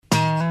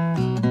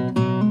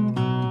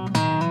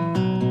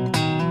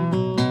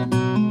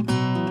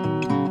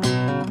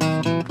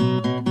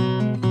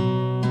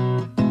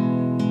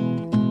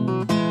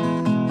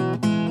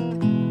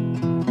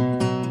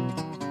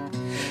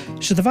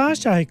Is a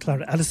bhás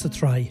cláir Alice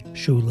Try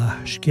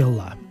Siúlach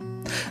Scéalach.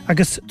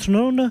 Agus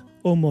tróna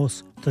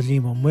ómós de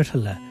Liam Ó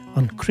Muirthile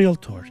an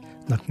craoltóir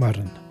nach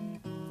maran.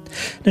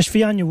 Nes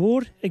bhí aine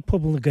mhór ag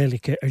pobl na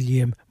Gaeilge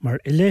Liam mar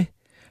ile,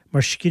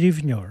 mar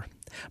scríbhneoir.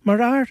 Mar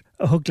a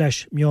thug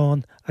leis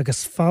meán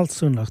agus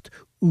fáilsúnacht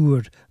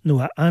úr nó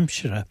a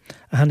aimsire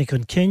a hanig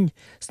an cin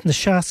sna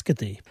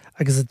seascadaí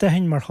agus a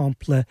dehain mar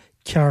hampla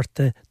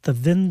cearta de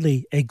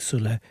vinlí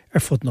éagsúla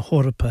fud na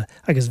Hórapa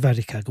agus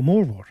Mhericha go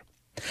mórmór.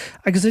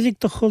 Agus lig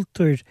de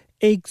chultúir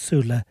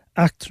éagsúla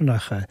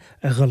achtranacha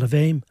a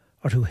agallaimh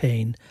orthú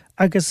héin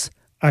agus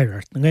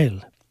éireart na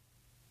Gael.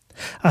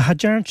 A ha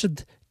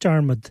dearnsiad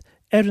dearmad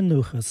an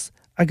nuachas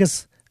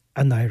agus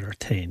an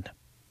éireart héin.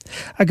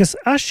 Agus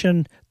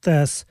asin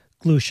des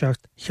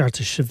glúiseacht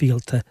chearta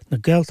filíochta na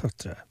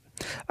Gaeltachta.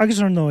 Agus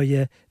ar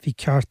náide bhí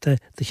cearta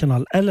de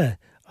cheanal eile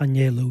an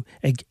éalú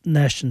ag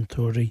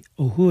náisiúntóirí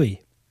ó Hui.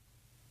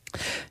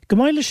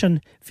 Gomáile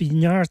sin bhí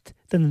neart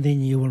den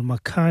daoine má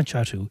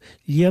cáintearú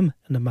Liam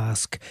na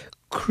Measc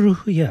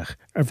cruthúach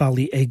ar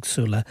bhealaí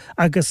éagsúla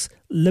agus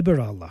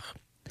liberálach.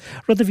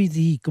 Rud a bhí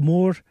dí go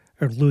mór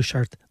ar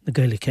glúiseacht na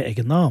Gaeilge ag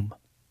an nám.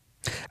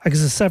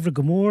 Agus is saibhre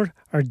go mór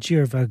ar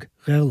díormhag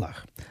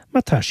Ghaelach,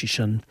 má tá sí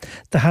sin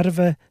de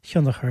tharbheith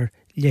cheannachar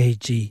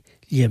léidí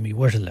Liam Ó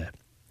Muirthile.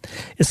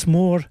 Is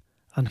mór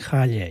an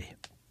chaith.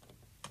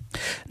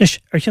 Nis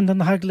ar chean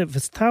den hagla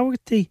bhís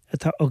táhachtaí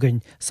atá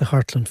againn sa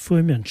Amharclann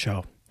fuaimeann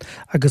seo,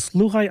 agus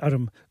luchaid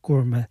arm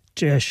gúirme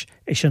deis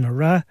é sin a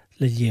rá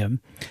le Liam,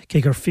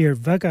 cé gur fíor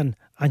bhegan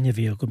aine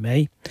bhí go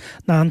mé,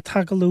 ná an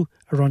tagalú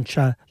ar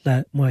anse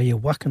le Máire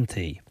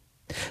Mhacantaí.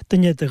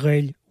 Dunne de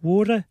Gael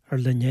mhóra ar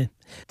linne,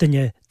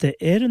 dunne de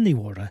éireannaí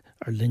mhóra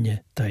ar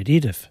linne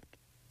daoiríomh.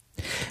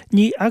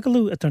 Ní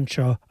agalú at an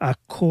seo a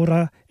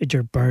córa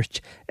idir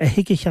beirt a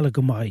hiige cheala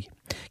go maiid,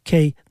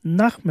 cé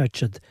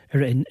nachmeirtead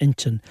ar in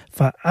intin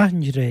fa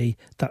aithne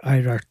de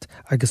éireart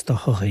agus de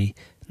thuchaí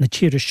na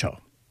tíre seo.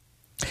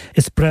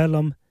 Is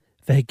brelam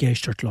bheith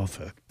géisteart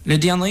láfa. Le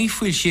déanaí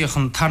fuil siach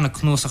an tarna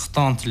cnósach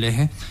dáanta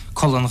lethe,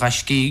 colan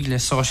raiscíigh le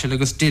sáisiil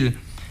agus dil.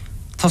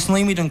 Tás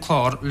naimid an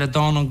clár le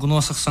dána an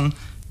gnósach san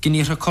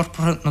gníortha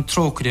corpora na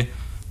trócaire,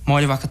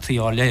 Máire Mhac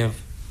á léamh.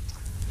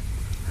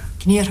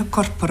 Gníortha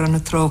corpora na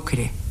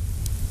trócaire.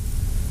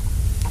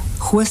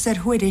 Chuas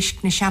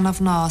huirisc na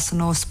seanamh nás an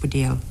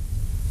ospidéal.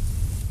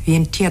 Bhí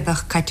an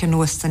tiadach caite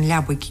nuas an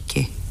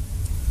leabhaigh.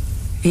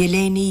 Bhí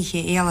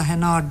léoníthe éalathe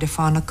náde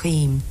fána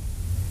caim.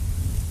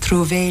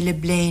 Trúvéile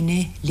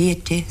bléine,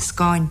 léite,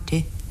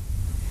 scainte,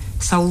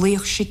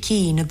 saolaíoch sé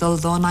cí na dul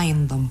dán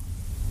aindam.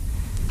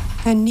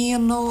 A ní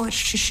an nóir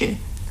se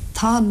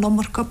tá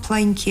nómarcha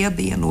plain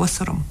céadaí an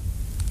osaram.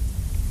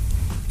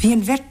 Bhí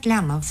an bhirt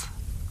leanamh,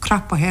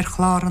 crappa ar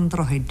chlár an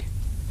droid,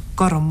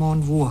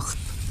 goramón bhuacht,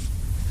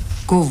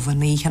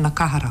 góhan í na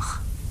caharach.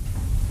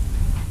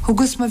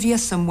 Thugus ma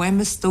bhíasam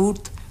wemas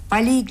dúirt,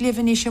 bailí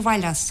glyfan is a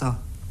bhailasa.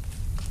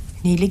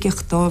 Ní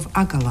ligich dómh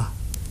agallaimh.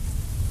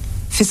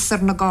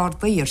 Fissar na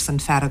gárdaíir san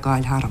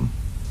ferragáil haram.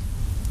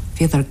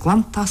 Bhíad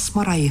glantas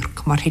mar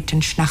airc mar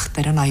hitan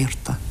snachtar an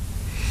airta.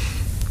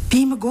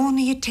 Bí me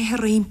gcónaí a tethe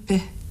rímpe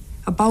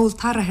a bail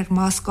tarahir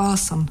más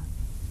gásan.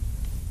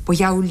 Ba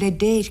jaall le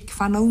déirc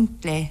fan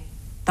ónt le,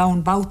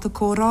 daun bauta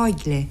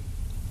córáid le.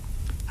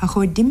 A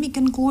chuir dimig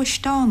an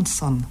glóistán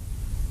san,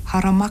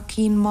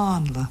 haramacín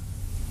mánla.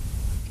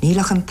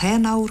 Nílach an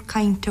 10 áur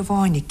cainte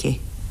bháinice.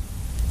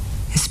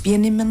 Is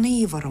bíon im an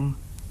ívaram,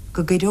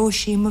 go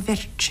gyróisí ma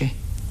vertse,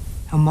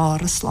 a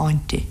mar a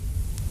sláinte.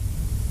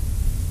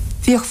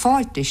 Bhíoch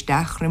fáiltis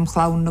dechrim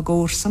chlán na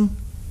górsan.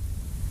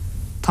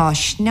 Tá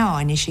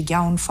sneáin is a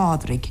geann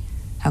fádrig,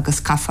 agus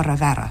caffar a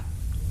vera.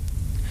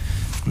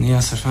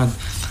 Níos ar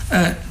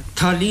fad.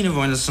 Tá lína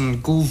bhaine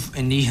san gúbh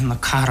in níhan na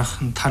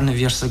carach an tarna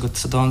bhíarsa go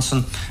sa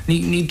dásan.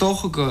 Ní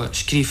dócha go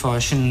scrífá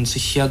sin sa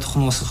chiad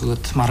chunósach go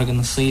margan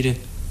na saoire.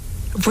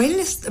 Bhfuil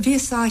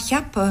bhís a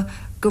cheappa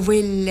go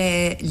bhfuil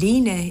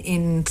lína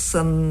in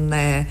san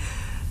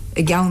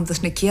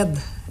geandas na ciad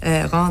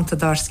ránta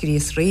dar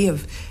scríos riamh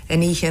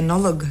in íche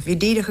nolog. Bhí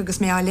díirich agus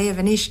mé a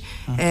léhan is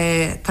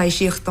tá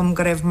síochtom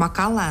go raibh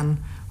Amharclann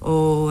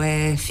ó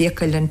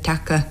fiacail an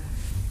teacha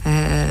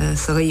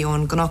sa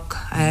rion gnach.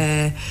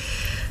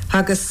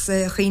 Agus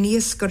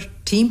chiníos gur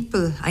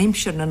timppel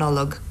aimsir na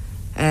nolog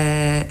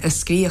a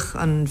scríoch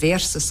an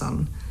versa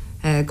san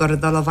gur a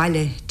dal a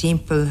bhaile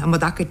timppel a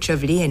mod acad se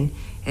bhlíon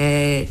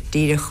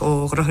díirich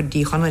ó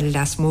rothadí chonal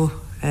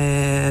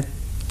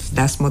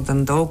das mod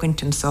an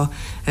dógantin so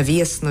a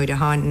bhíos nuair a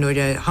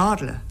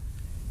hála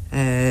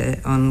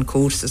an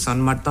cuarsas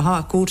an mar de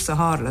cuarsa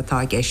hála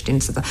tá gceist in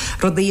sa dá.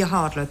 Rudaí a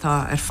hála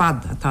tá ar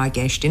fad atá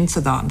gceist in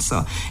sa dá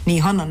so ní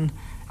hanan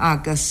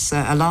agus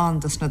a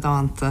lándas na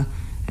dáanta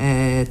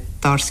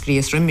dar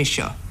scríos riimi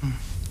seo.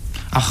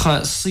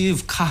 Ach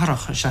síomh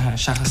caharach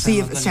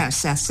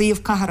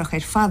síomh caharach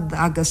ar fad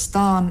agus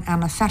dán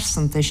anna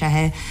fersanta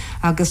sethe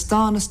agus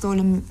dán is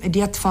tólam a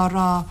diaadfá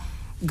rá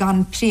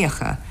gan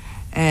príocha.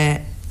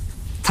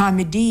 Tá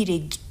me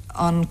dírig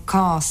an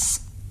cás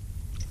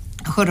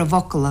chur a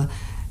bhocala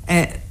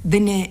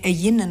duine a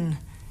dhéanaan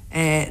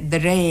de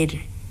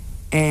réir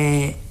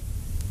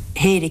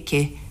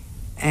héirice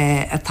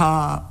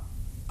atá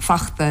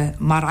fachta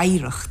mar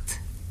éireacht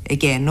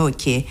ige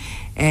nóice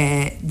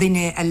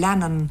duine a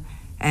leanan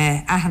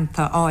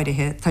ahananta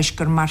áirithe tuis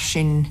gur mar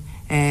sin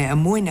a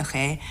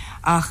muoinech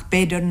ach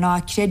beidir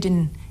ná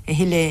credin a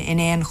hille in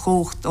éon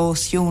chócht ó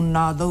siún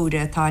ná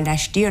dóire tá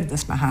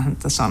leistíirdas na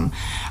hahananta son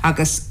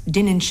agus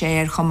duine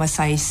sé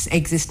chumasáis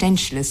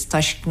existentialist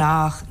tuis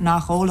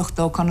nach ólacht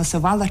ó chuna sa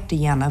bhalarta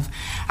dhéanamh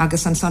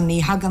agus an son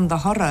ní hagan de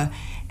thora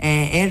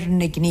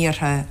na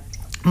gníortha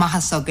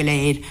mahas go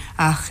léir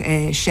ach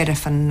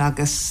sheriffan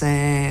agus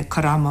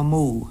karama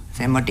mú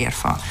fé mar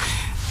déirfá.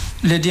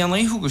 Le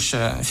déanaí thugus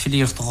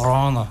filíochta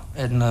grána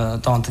in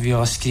dáanta bhí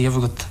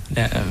scríomhagat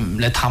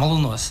le tamil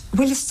nuas.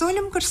 Well, is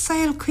stoilm gur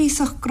scéil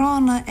cuiseach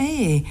grána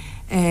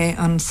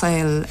an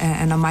scéil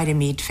in a Máire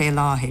míad fé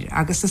láthair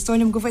agus is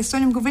stoilm go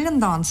bhfuil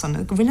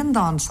an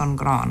dásan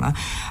grána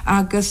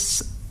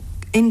agus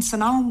in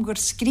san am gur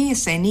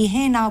scríos ní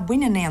héna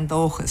buine an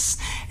dóchas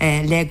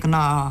le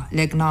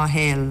gná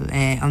héil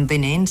an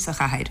duine insa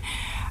chaithir.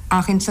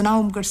 Ach in san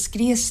am gur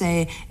scríos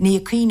ní a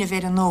cíine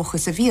bhéir an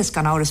nóchas a bhíos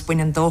gan áras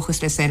buine an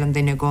dóchas le sé an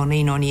duine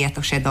gcónaí nó ní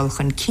éach sé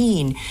dulchan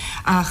cín.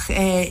 Ach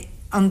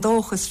an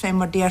dóchas fé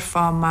mar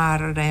déirfá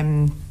mar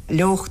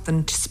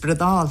leochtant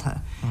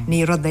spredáltha.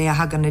 Ní rud é a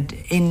haganid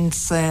in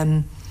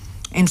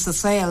sa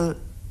scéil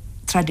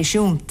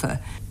tradiisiúnta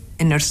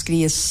inar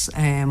scríos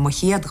mo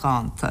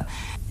chiadghánta.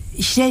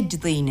 Shed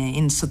daine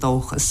in sa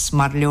dóchas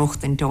mar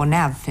leochtain do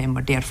nef fé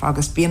mar déirfá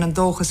agus bíon an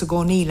dóchas a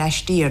gcónaí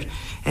leis tír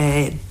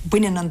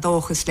buinean an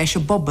dóchas leis a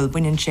bobbal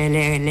buinean sé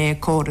le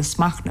córas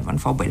machnamh an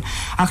fóbail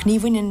ach ní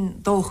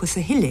bhuinean dóchas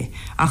a hille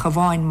ach a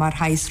bháin mar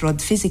hais rud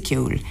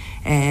fisiciúil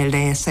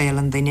le saoil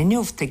an daine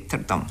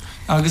neomhtigtar dom.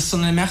 Agus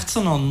san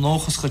mechtsan an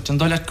nóchas chuit an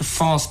dóile gur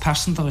fás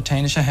persanta a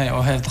téine sé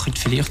ó hebh chuit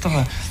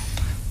filíochta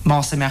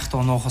más mecht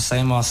an nóchas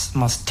sé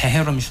más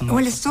tehéir mis an.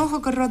 Well, is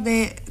tócha go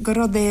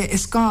rud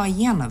is gá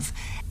dhéanamh.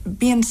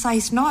 Bíon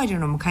 6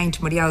 náidirnum caint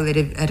marial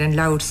an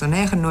laur san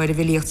échan nóir a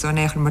bhilíocht san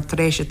échan mar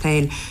tréimhse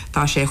tail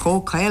tá sé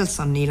chócail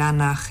san ní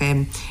lenach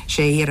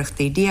sé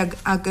iirechtaí díag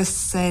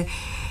agus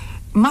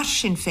mar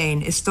sin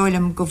féin is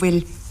stoilm go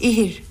bhfuil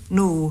ihir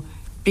nó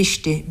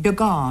briste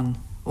beagán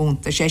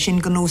únta sé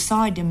sin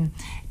gnúsáidim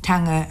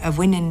teanga a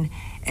bhainean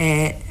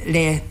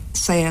le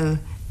saoil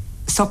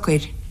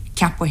socair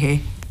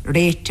ceapathe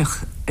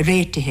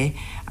réitithe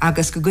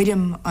agus go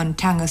gcuidim an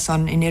teanga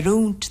san ina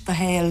rúnt de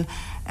héil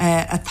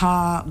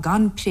atá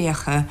gan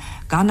préacha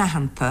gan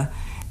ahananta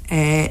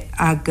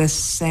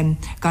agus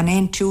gan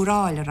éon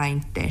túráil a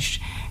reinteis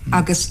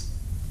agus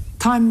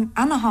táim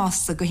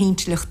anahásta go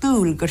híntileach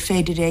dúil gur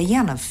féidir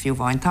dhéanamh fiú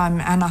bháin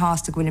táim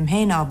anahásta go bhfuil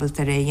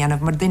héanabalta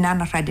dhéanamh mar duine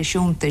anna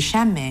tradiisiúnta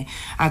semme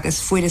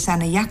agus fuidir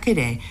anna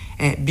jacaré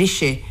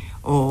brise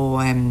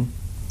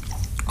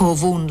ó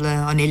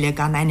bhúnla an ile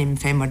gan enim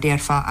fé mar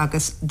déirfá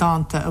agus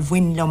dáanta a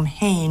bhuinlum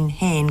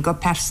héin go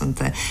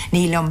persanta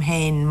nílum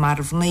héin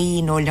mar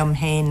bhnaí nó lum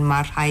héin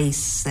mar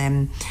hais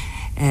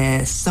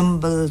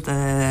symbol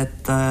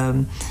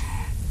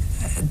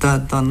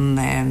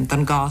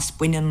den gás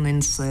buinean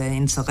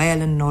in sa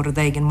réilen nó a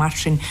dhéigen mar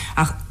sin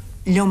ach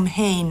lum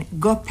héin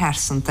go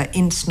persanta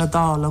ins na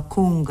dála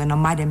cúngan a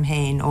madim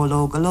héin ó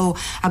ló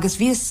agus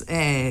vís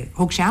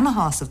thug sé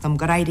anahásamh am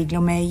go raidig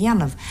lum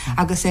dhéanamh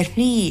agus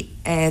lí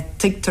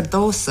tigtar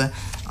dósa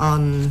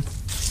an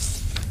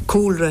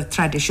cúlra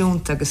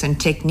tradiisiúnta agus an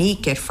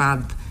techníc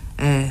fad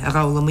a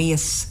rála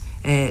míos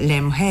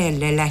lem héil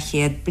le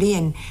lechiad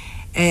blian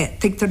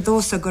tigtar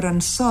dósa gur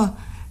an sa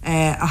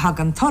a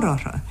hagan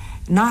torra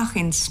nach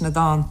ins na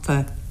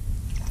dáanta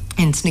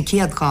ins na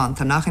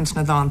ciadghánta nach ins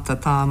na dáanta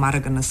tá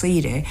margan na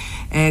saoire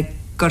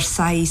gur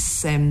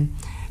 6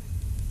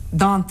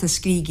 dáanta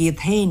scrígiad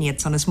héiniad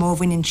san is mó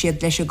bhainn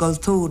siad leis a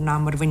gultúr ná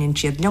mar bhainn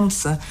siad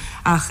liomsa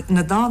ach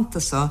na dáanta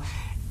sa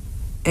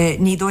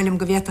ní dóilm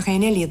go bhéach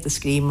éon éiliad a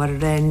scrí mar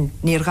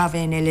níor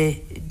gabhéin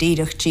eile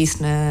díireach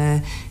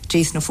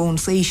tríos na fón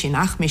saí sin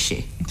ach mi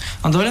sé.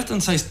 An dóile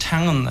an 6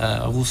 teangan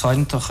a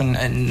bhúsáidintach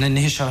na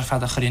níise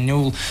fada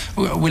choíneúil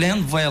bhfuil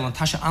éon bhil an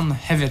tá sé an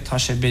hefir tá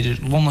sé beidir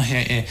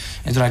lonathe i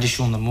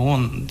tradiisiún na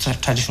món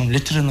tradiisiún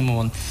litir na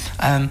món.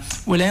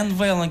 Bhfuil éon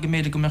bhil an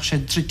goméide go meach sé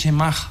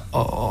tríteach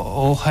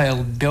ó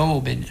heil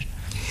beo beidir.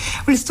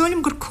 Well, is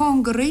stoilm gur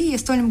cóngarí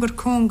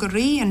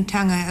an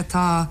teanga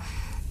atá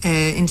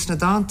ins na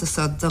dáanta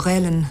sa de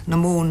réilen na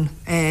mún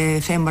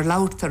fé mar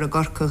látar a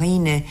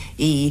gorcaghine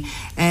í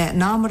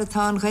námar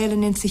atá an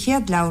réilen in sa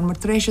chéad leabhar mar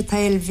tréimhse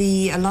tail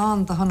bhí a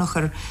lán de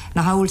honachar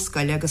na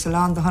haulscoile agus a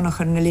lán de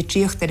honachar na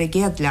litríochta a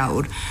géad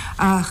leabhar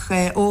ach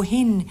ó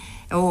hin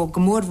ó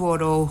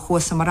gomórmhór ó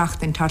chuasa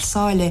marachta in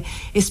tSaoi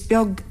is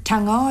beag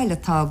teangáil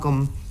atá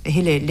gom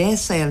hille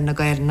lésail na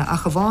gairna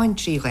a bháin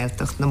trí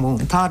réilteach na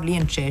mún tá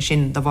líonn sé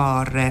sin de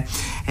bhar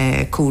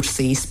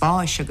chúrsaí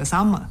spáis agus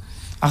ama.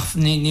 Ach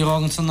ní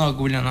rágan sanna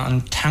bhfuil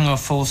an teanga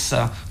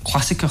fósa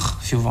clasicach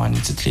fiú bháin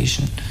in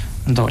tlísin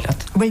an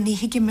dóilead. Well, ní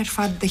hiigi mar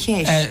fad de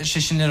chéis.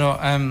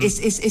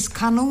 Is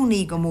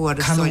canúní go mór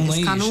is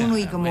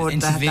canúní go mór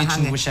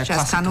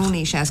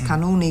canúní sé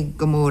canúní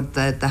go mór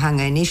de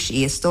hanga inis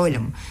í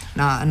stoilm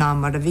ná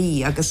mar a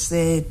bhí agus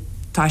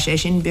tá sé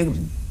sin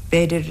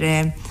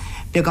beidir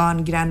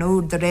beagán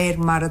granúr de réir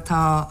mar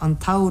atá an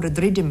tair a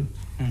dridim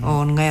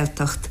ón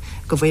Gaeltacht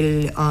go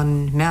bhfuil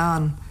an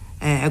meán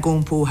a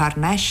gúmpú haar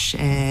neis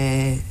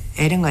an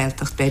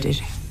Gaeltacht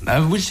beidir.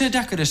 Bhfuil sé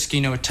dechar a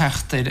scíóir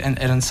techt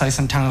ar an 6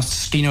 an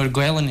scíóir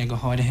Gaeilge go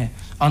háirithe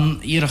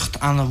an iirecht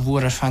anna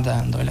bhuair ar fada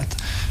an dóilead.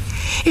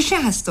 Is sé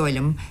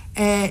stoilm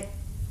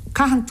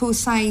caihan tú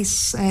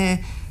 6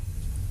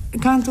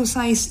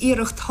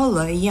 iirecht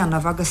thola i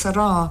dhéanamh agus a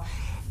rá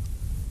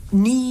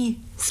ní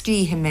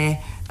scríthe mé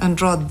an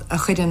rod a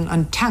chuireann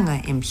an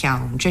teanga im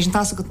cheann. Tréis an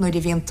tasa go nuair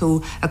a bhíonn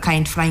tú a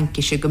caint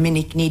Frankise go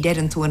minic ní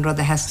deireann tú an rod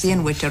a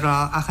heastíonhuiite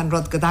rá ach an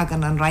rod go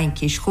dagan an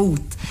Frankis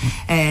chuút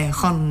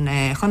chun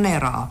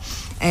rá.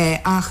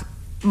 Ach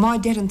má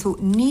deireann tú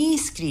ní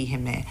scríthe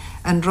mé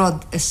an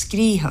rod a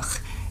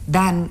scríthach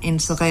ben in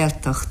sa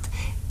Gaeltacht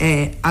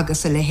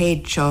agus a le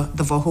héad seo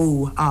do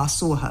bhthú á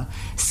suatha.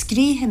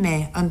 Scríthe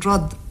mé an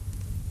rod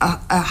a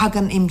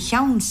hagan im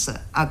cheansa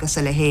agus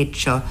a le héad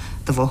seo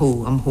do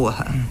bhthú am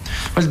thuatha.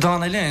 Well,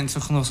 dána léinn sa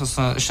chunósa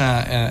se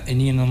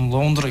iníon an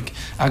Lóndraig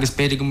agus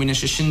beidir go muine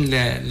sé sin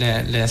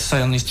le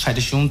saoil níos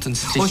tradiisiúnta.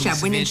 Ó sé,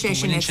 buine sé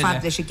sin is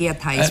fad leis a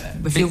géadthais.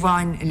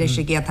 Fiúháin leis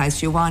a géadthais,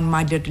 fiúháin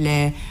maidir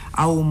le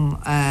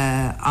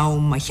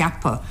am a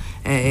cheappa,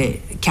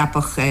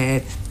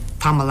 ceapach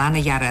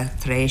tamalana dheara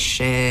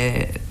tréis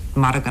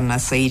Margan na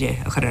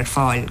saide a chur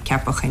fáil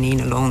ceapach in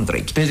ína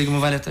Lóndraig. Beidir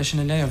go bhile sin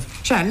na léamh?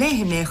 Se,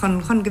 léthe mé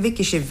chun go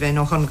bhici sibh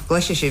nó chun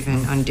gluise sibh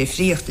an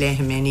difríocht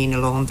léthe mé in ína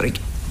Lóndraig.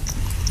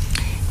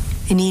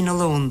 In ína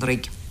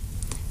Lóndraig.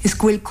 Is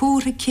ghuiil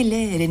cúra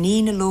cile ar in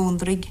ína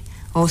Lóndraig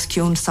os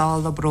ciún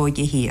sáil a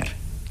bróide hir,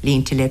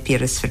 línta le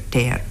Piras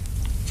Fertéir.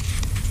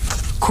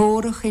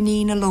 Córach in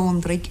ína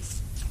Lóndraig.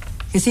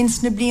 Is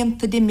ins na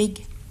blianta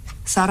dimig,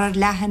 sar ar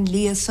lehan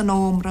lías an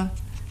ómra,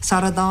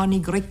 sar a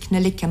dánig gric na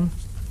licin,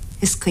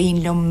 is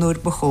cínlum nuair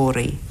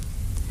bachóraí.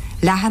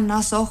 Lehan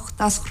as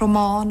ocht as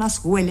chromán as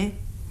ghuile,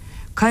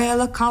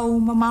 cael a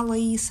caum a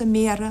malaí sa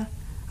mera,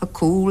 a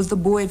cúl de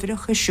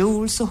buivrach a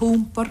siúl sa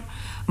húmpar,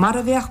 mar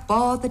a bheith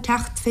bád a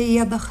techt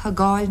féadach a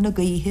gáil na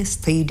gaihis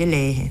tíide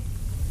léhe.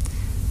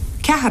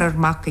 Cehar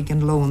mac ag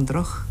an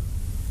Lóndrach,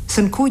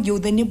 san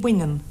cúdiú den i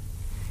buinan,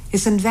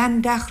 is an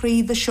bheandach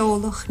ríd a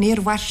seolach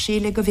níor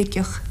warsíle go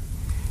bhiciach.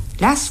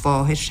 Les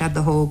fáhir se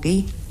de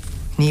hógaí,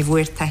 ní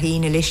bhuiir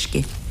tahína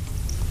lisci.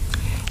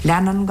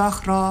 Leanan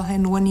gach ráthe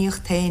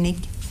nuaníocht ténig,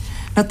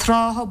 na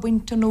trátha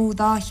buinte nó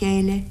dá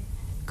chéile,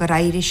 go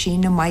rairi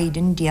sin na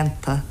maidin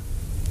dianta.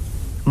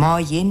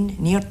 Má dhin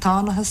níor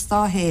tánachas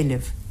dá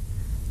héileh,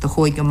 do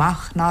chuig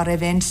amach ná ra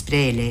bhéin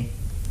spréile.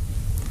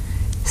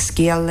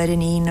 Scéil ar in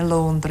ína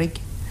Lóndraig,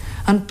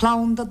 an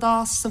plán da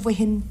dás sa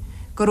bhuihin,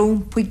 go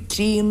rúmpuig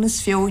trín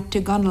is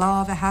feoite gan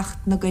láh a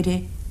hecht na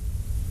goide,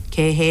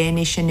 cé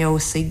héna sé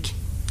neosaig,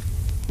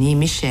 ní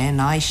mi sé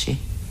náisi.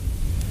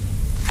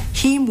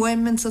 Hím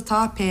women sa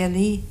tá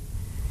pélaí,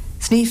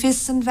 sní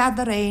fis an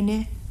bhedar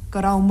éine go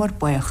rámar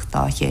buocht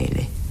dá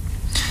chéile.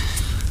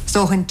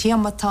 So an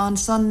tíamatán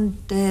san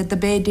de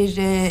beidir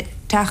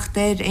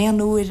teachtar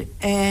éanúir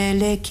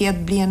le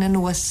céad bliana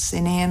nuas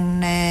in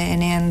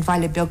éon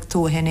bhaile beag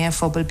túthe, in éon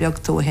phobal beag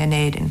túthe in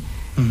éirin.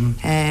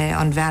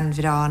 An bhean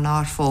bhrá an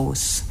ár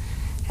fós.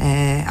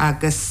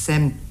 Agus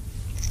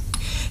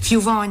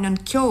fiúháin an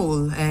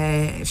ceol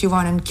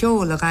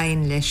a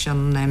ghain leis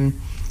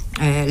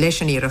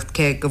an iirecht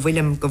cé go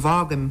bhfuilm go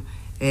bhágam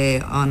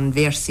an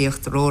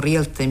bhéirsaíocht ró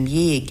rialta im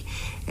dhéag.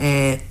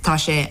 Tá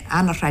sé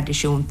anna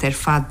tradiisiúnt ar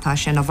fad tá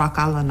sé na bhac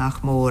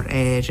allanach mór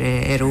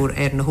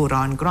ar na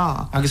húrán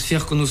grá. Agus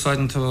fioch go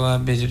núsáidan tú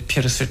beidir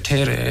Piras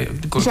Fertéir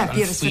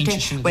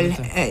Well,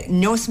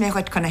 nós mé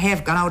chuid chuna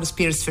hebh gan áras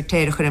Piras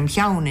Fertéir chur am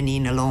cheann in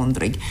ína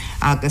Lóndraig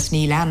agus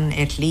ní lean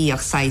ar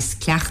líoch 6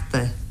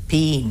 cleachta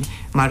pín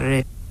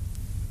mar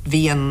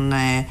bhí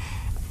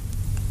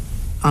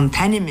an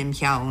penim im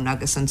cheann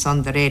agus an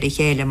son de réir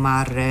chéile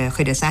mar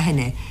chuid a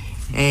sahanne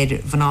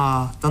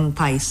bhná don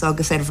tais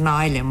agus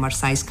bhná eile mar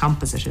 6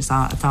 campus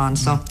atá an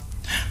so.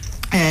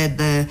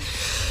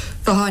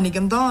 Tá tháinig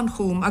an dáin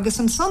chúm agus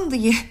an son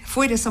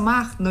fuidir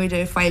amach nuair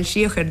a fáil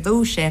siochr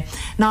dúise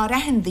ná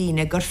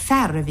rahandíine gur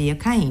fear a bhí a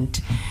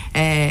caint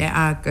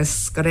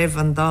agus go raibh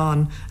an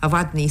dáin a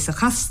bhhad níos a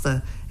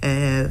chasta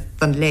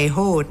dan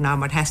léthód ná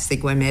mar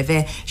heastig go mé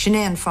bheith sin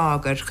éon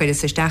fágar chuir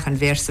is isteach an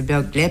bhéirsa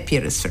beag le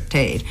Piras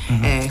Fertéir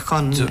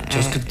chun go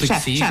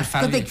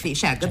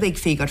dtí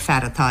fígur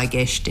fear atá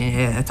gist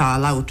atá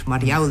lát mar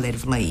jaall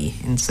bhnaí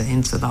in sa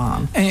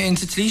dáin. In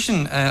sa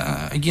trísin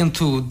a gcéann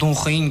tú don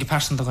chaoin go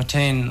persanta go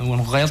téin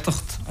an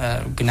Gaeltacht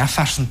go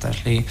nefersanta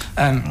lí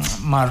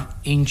mar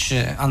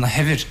inse anna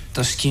hefir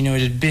do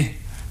cíóir bi.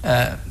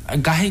 A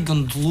gaithigh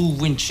an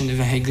dlúhaint sin a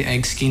bheith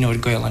ag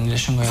scíóir Gael an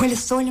leis an Gael. Well,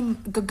 stoilm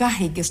go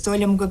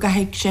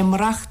gaithigh sé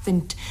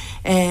marachtant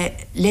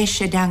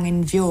leis a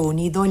dangan bheo,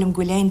 ní dóilm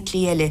ghuiléin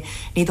cléile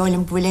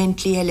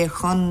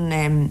chun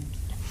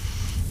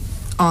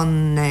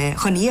an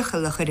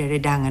choníochailach ar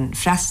dangan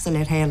freistal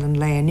hélan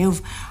le nuh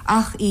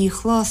ach í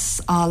chlas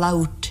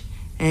álaut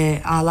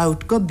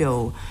go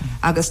beo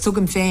agus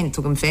tugam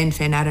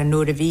féin ar an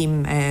nuair a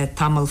bhím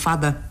tamil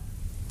fada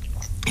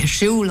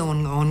siúil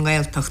ón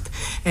Gaeltacht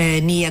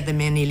ní ad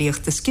mé ní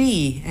líochta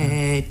scrí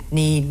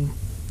ní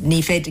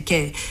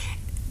féidir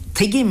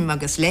tuigim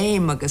agus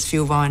léim agus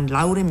fiúháin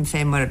laurim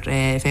fémar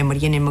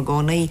dhéanam a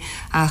gcónaí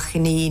ach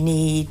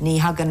ní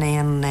hagan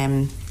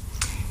é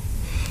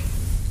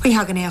Bhí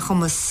hagan é a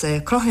chumas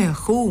crothe a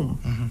chúm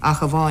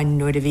ach a bháin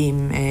nuair a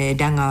bhím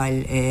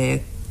dangáil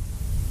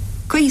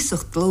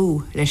cuisacht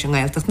lú leis an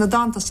Gaeltacht na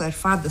dantas ar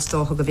fadas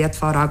tócha go bhéad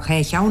far ag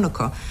ché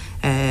cheannacha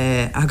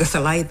agus a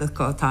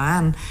leidacha tá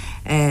an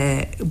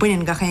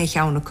buinn ga ché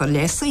cheannacha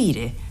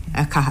lesaíre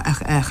a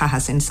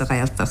chahas in sa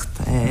Gaeltacht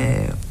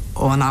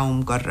ón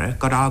am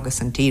gur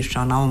agus an tír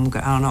ón am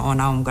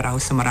gur á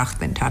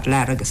samarachtain tar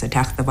leir agus a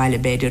teachta bhaile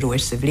beidir uair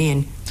sa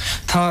bblion.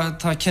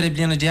 Tá ceir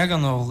bliana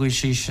deagan ó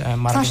ghuiisís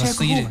mar an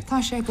saíre. Tá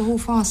sé go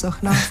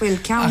thúfásach nach bhfuil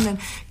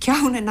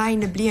ceanna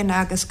naine bliana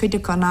agus cuide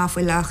chu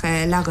náfuil ach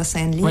legas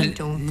an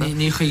líonúnta.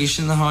 Ní chuige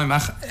sin na háim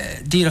ach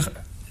díreach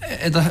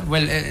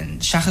well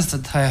seachas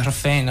ar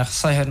féin ach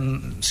saithar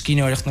an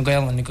scíneoireacht na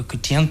Gaellann go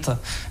cutianta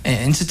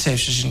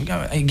insitéis sin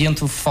géan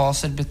tú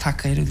fásil be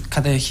takeir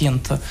cad é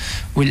chianta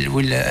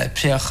bhfuil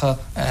préacha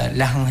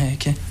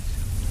lehanhéice.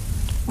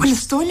 Well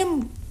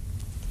Stoilm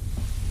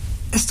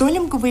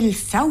go bhfuil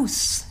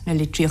fós na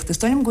litríocht,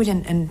 stoilm go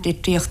bhfuil an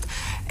litríocht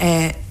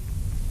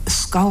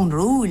scáin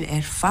rúil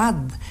ar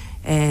fad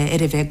a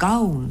bheith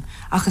gán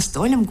achas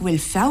stoilm go bhfuil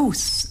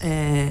fós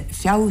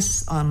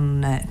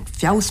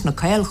na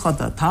cailchad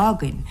a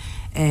tágain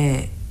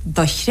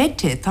dá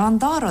chréite tá an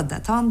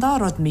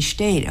dárad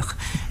mistéireach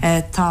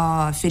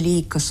tá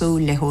filí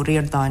cosúil le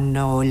Hóriordáin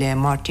nó le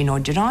Martin ó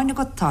Geráin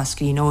agat tá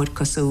scríóir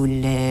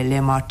cosúil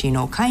le Martin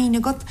ó Cain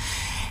agat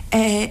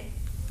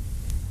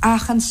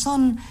ach an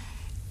son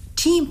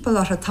timppel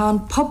ar atá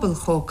pobl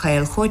cho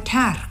cail cho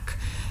tearc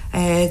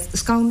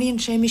scaimlíonn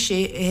sé mi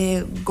sé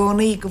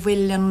gcónaí go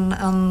bhfuil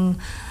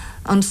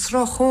an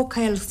srá cho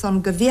cail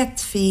san go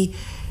bhéadhí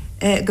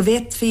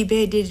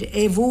beidir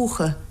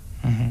bhuacha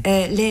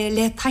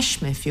le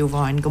taisme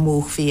fiúháin go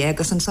móchhí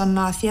agus an son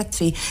ná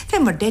fiadhí fé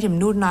mar deirim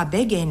nuair ná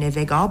begéine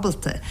bheith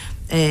ábalta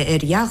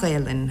ar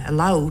jaaghéilen a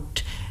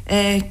lát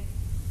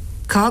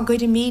cá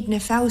goid míad na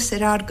fós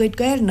ar goid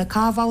gailna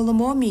cá bhála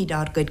mó míad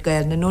ar goid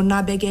gailna nuair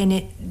ná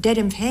begéine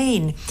deirim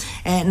féin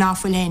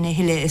náfuiléine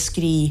hiile a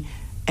scrí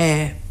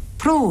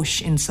prós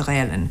in sa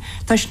Gaellann.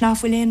 Tás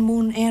náfuiléin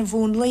mún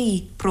bhún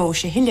lí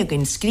prós a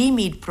hiilegann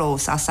scrímíad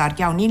prós as ar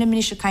geann nína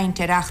minis a caint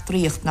ar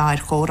achtraíocht ná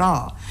ar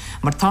chórá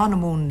mar tána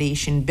mún lí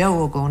sin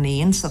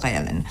beagónaí in sa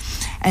Gaellann.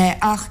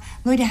 Ach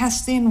nuair a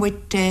heastíonn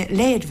bhuit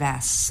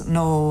léadheas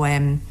nó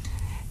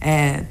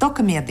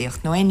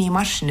docaméadaíocht nó aoní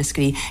mar sin na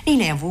scrí ní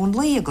le bhún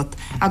lí agat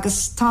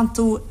agus tá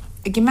tú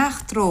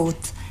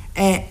gimeachtrót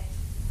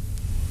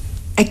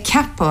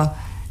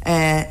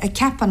a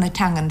cepa na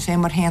teangan fé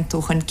mar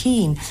héantúchan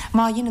cín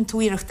má dhéanaan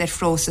túireacht ar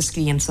frós a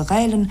scríonn sa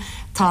Gaellann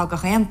tá go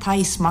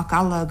chéantais mac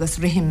alla agus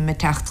rihim me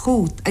techt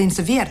chuút in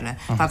sa Bhéarla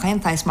tá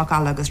chéantais mac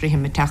alla agus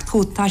rihim me techt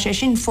chuút tá sé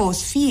sin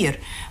fós fír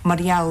mar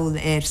jaall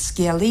ar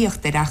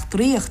scéalaíocht ar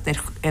achtraíocht ar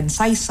an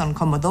saisan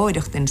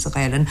commodóireacht in sa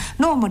Gaellann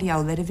nó mar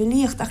jaall ar a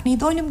bhilíocht ach ní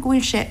dóilim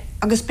gohfuil sé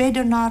agus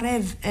beidir ná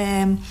raibh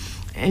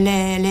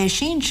le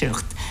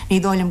sínseireacht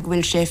ní dóilim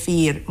gohfuil sé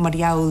fír mar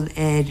jaall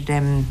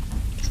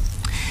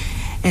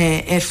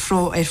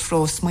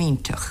frós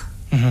muintach.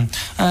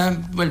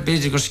 Well,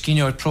 beidir gur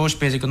scíneoir prós,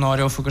 beidir go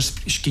náireofa gur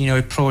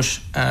scíneoir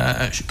prós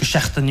go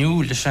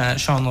seachtaniú le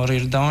seán ó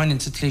Réardáin in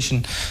sa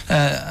tléisisin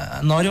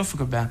náireofa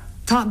go be.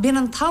 Tá bíon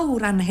an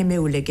táir an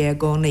himúlaige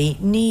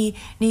gcónaí ní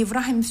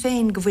bhrahim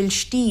féin go bhfuil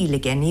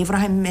stílaige, ní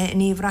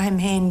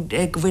bhrahim héin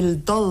go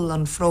bhfuil dul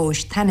an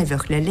frós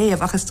tanmheh le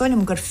léamh agus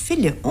stoilm gur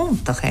fille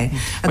úntacha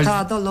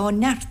atá dul ó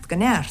neart go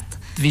neart.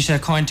 Bhí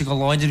sé cáinte go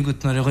láidir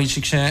gut nar a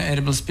roiigh sé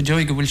arbal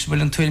speidóig go bhfuil se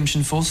bhfuil an tuairim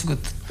sin fós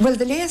gut. Well,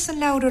 de leas an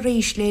leabhar a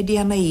rís le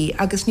DNA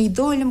agus ní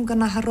dóilim go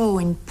na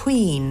haróin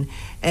puin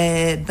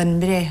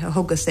den mré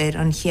thugus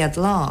an chiad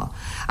lá.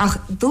 Ach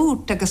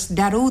dút agus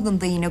darúd an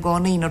daoine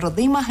gánaín ar a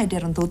dtíimethe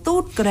ar an dút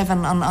go raibh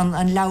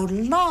an leabhar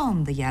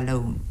lán de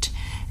gealúnt.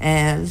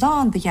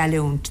 Lán de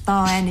gealúnt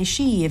dá aine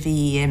si a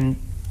bhí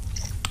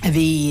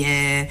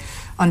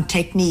an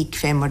techníc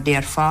fé mar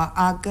déirfa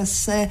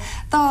agus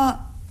dá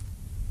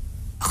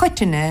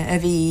chuitine a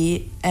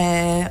bhí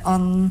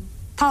an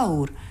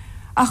táir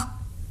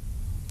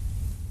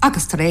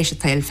agus tar éis a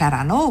tail fer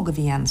an óga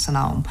bhí an san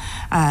ám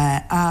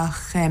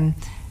ach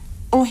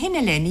ó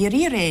hinne le ní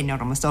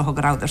réar mas dótha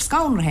go ráidir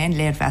scánar hen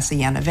léir fes a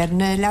dhéana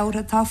bherne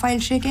leabhar tá fáil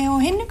sé ó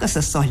hinne agus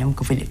a stoilm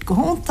go bhfuil go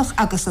húntaach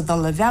agus a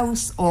dul a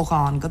bheas ó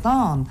gáin go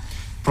dáin.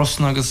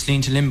 Brosna agus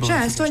línte limbo.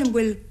 Stoilm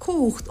bhfuil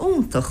cócht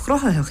úntaach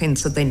crothaach in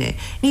sa duine.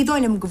 Ní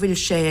dóilm bhfuil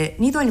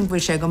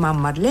sé go má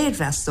mar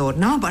léirhestóir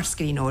nábar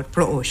scríóir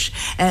prós.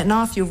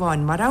 Ná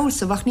fiúháin mar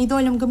ása ní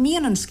dóilm go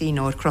míonan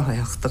scríóir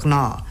crothaach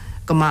ná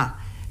go má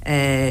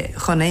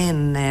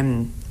chunéon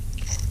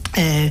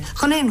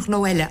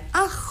nóile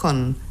ach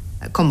chun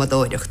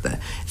commodóireachta.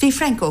 Bhí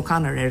Frank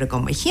O'Connor ar a go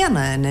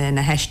chéana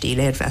na heistí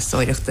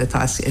léirfeistóireachta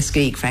tá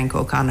scríg Frank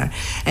O'Connor.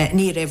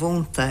 Ní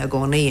réhúnta a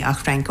gcónaí ach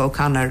Frank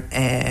O'Connor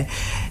a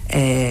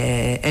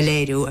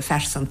léirú a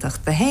fersantach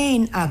de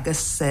héin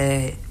agus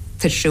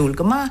tarsúil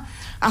go maith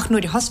ach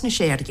nuair a hosna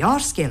sé ar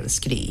ghearrscéil a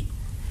scrí.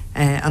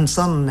 An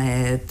son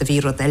de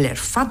bhí rud eile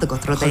fada go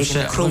rud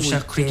éigen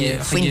crúil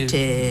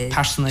fuinte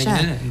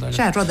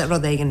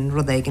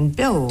rud éigen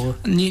be.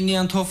 Ní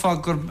an tófá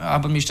gur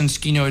aber míist an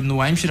scíneoid nó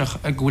aimseach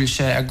a ghúil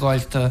sé a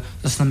gáilte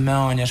las na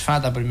meáin ar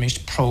fad aber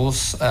míist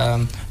prós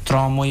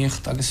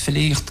drámaíocht agus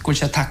filíocht ghúil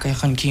sé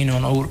takeach an cíú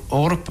an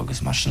Órap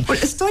agus mar sin.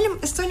 Is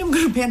stoilm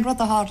gur ben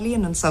rud a hár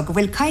líanaan sa go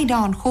bhfuil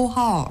caiidán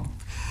chóthá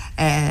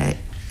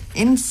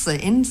Insa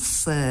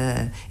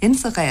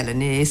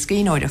gaelen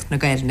scríóireacht na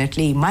gaelen et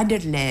lí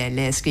maidir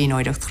le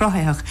scríóireacht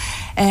chrotheach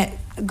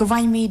go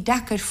bhaid mí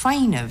dechar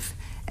feinmh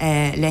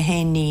le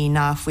héní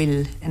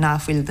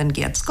náfuil den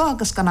géad scá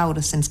agus gan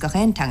áras sin go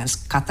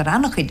chéinteangas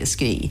catarannach chuid a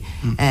scrí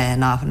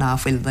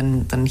náfuil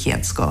den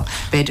chéad scá.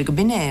 Beidir go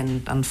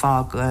binné an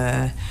fá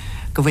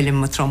go bhfuil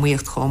mo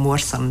tromíocht chó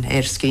mórsan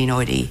ar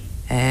scríóirí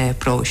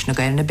prós na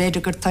gael na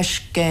beidir gur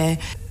tuis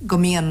go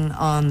mííon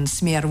an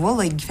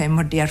sméarholaigh fé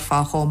mar déar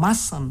fá chó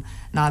massan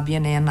ná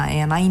bíon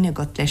aine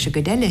got leis a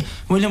go déile.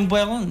 William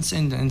Boylan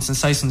in san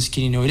 6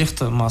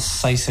 scríóireachta más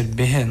 6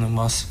 bithe nó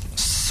más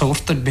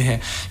sóirtar bithe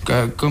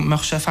go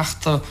meach sé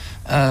fechta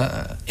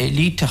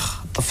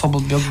élítach tá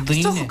phobal beag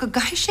daoine. Go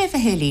gaiith sé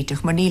bheith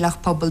élítach mar nílach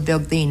pobal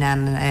beag daoine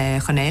an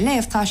chun é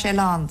léamh tá sé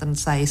lá an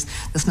 6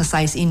 dus na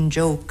 6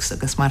 in-jokes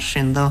agus mar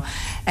sin dó.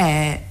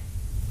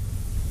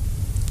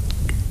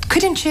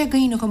 Cuidann sé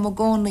gaoine go mo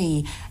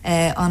gcónaí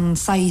an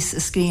 6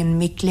 scrín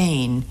Mick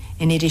Lane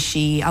in idir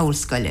sí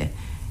áilscoile.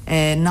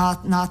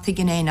 Ná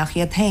tuigean é nach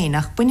iad hain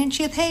ach buinn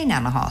siad hain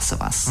anna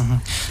hásamhas.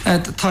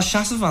 Tá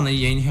seasamhana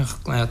dhéanaich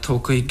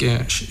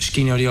tócaigh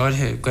scíneoirí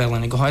áirithe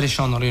gaileanna go háidir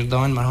seán ar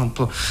dáin mar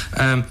hampla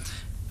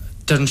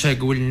dearann sé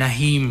go bhfuil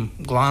nathím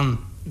glan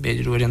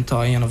beidir uair an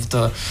tá dhéanamh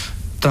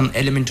don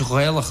element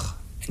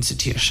ghailach in sa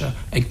tírse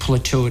ag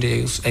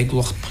platóirí ag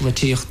glocht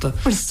platíochta.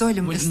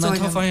 Stoilm go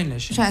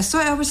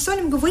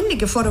bhfuinnig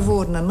go for a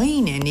bhór na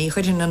líine ní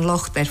chuidir an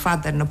locht ar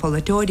fadar na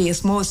platóirí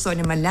is mó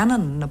stoilm a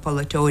leanan na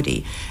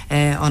platóirí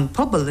an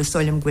pobl is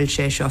stoilm ghfuil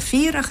sé seo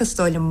fíorach is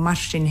stoilm mar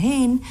sin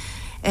héin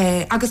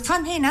agus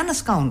táim héin anna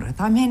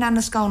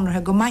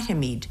scáinre go maithe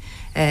míid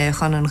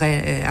chun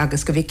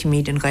agus go bhhice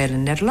míid an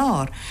gaiileann ar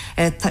lár.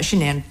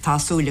 Sin éon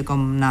tásúla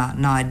gom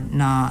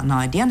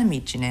ná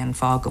déanamíid sin éon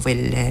fá go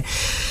bhfuil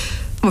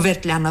Mo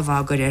bhirt leanna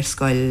bhagur ar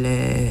scoil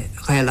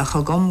ghailach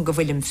a gom go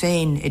bhfuilm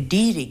féin a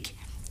dírig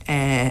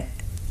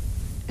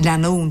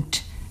leanúnt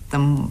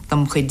dam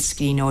chuid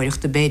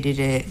scríóireachta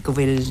beidir go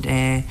bhfuil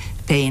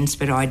pe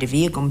inspiráid a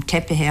bhí gom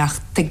tepethe ach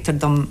tuigtar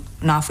dom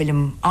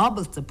náfuilm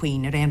ábalta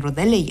puoin ar aon rud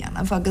eile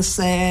dhéanamh agus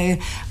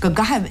go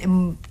gaithh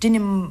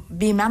duine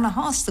bí mena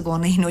hásta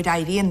gcóna hí nóid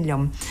éiríonn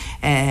liom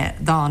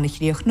dána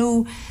chríoch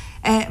nó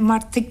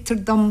mar tuigtar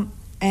dom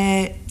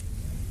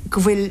go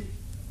bhfuil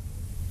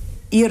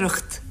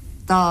iireacht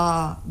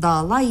dá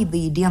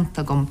laidí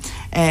dianta gom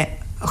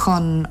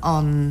chun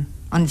an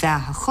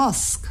bheatha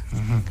chosc.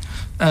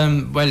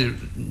 Well,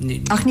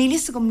 ach ní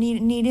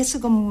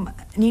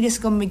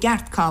gom mi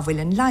gert cábhfuil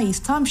an lais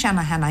tám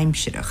seanna hena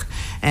imseirech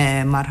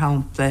mar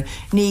hampla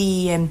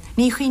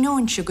ní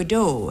chuinóin se go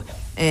dó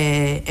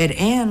ar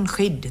éon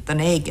chuid den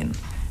éigen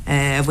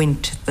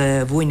bhaint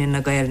de bhuaine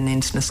na gailen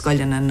ins na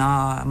scoileanna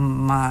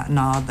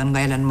ná den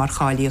gailen mar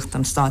cháilíocht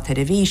an stát ar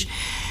a bhís.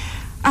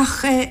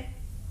 Ach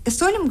is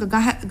stoilm go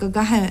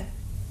gathe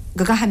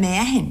mé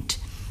ahint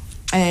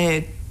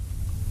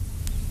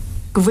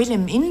go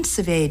bhfuilm in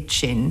sa bhéid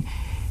sin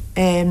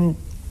ar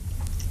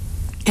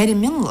i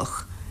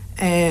minlach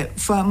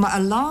ma a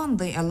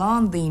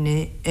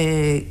lándaine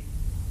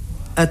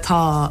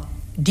atá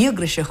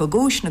díograise go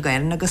gúis na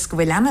gailin agus go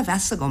bhfuil anna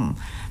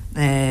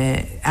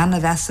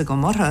bheasa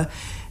gom ortha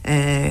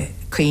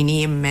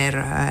chuoíim ar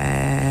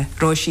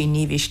róisí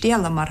níomhí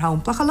stéala mar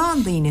hampla a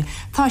lándaine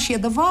tá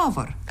siad a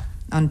bhábhar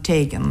an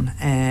téigen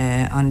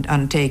a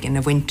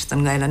bhaint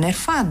an gaileann ar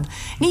fad.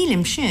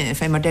 Nílim sin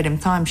fé mar deirim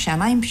táim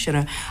sean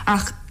aimseire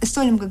ach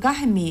stoilm go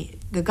gathe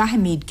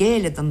míad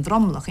géile an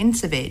dromlach in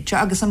sa bhéid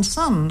agus an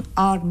son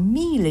ar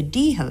 1000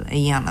 díthel a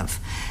dhéanamh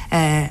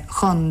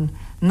chun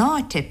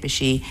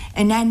nátepaisí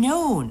in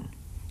nóin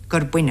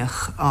gur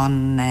buinech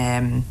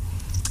an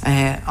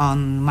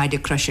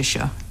maide cruise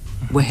seo.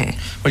 Well,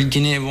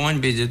 Guinea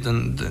bháin beidir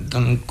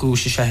don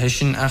gúise sé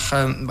heisin ach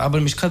aber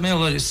mis cad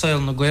méile is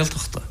saoil na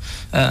gaeltachta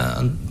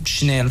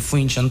sin é an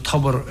faoin an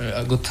tabar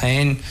a go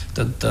tain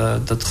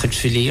dat chuid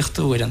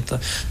filíochta uiranta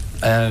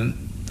an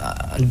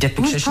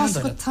depa sé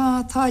sin.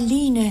 Tá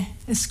líne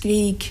a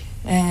scríg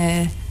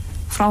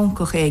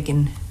Francach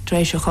éigen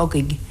tréimhse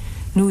chogaigh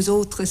nous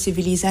autres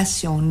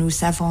civilisations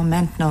nous avons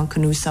maintenant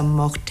que nous sommes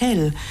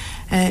mortels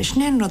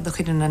snéan rud a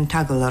chuidan an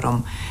tagal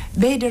arom.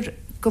 Beidir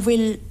go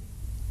bhfuil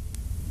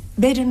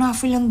Beidir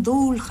náfuil an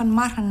dúil chun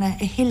marhanna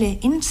a hiile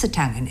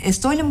insatangan. Is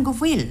dóilm go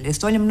bhfuil, is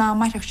dóilm ná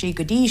maithach sé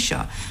go dtí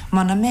seo,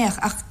 man na méach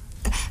ach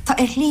tá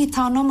lí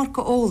tá nómar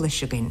go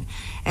ólas agin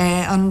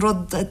an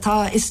rud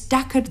tá is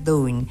dachar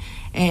dúin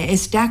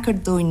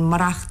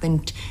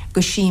marachtant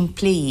go sin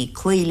plí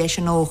clí leis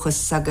an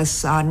óchas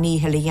agus ar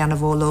níhel a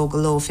dhéanamh ó go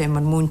lo fé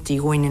mar múntaí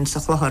ghoinin sa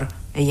chluthar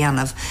a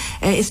dhéanamh.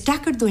 Is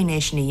dachar dúin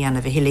éis na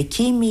dhéanamh hiile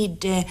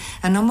cíimiid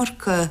an nómar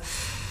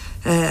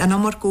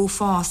go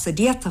fás a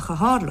diaatach a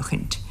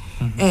hálachint.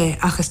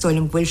 Achas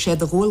stoilm bhfuil sé a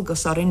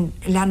ghúlgas ar in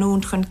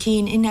leanún chun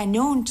cín in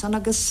aineón san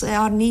agus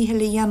ar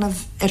níhil i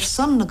dhéanamh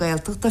son na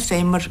gaeltach a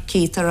fé mar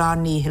cítar ar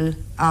níhil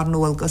ar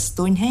nóilgas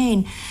dúin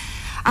héin.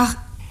 Ach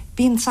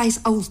bíon sais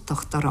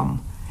áltacht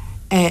aram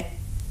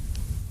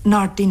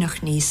nar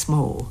duinech níos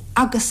mó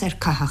agus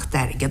cathach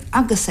derigad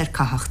agus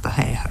cathach a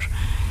héir.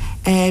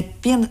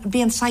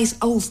 Bíon sais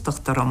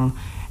áltacht aram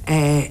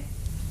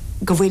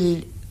go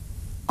bhfuil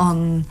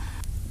an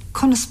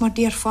conas mar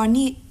déir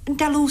fáin an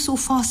delús ó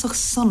fásach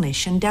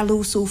sonis, an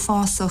delús ó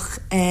fásach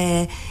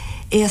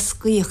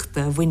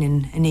éascíochta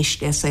bhuiinn in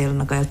iste saoil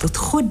na gaelta.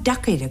 Chud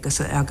decair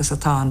agus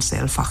atá an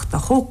saoil fachta,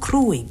 cho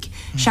crúig,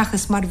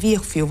 seachas mar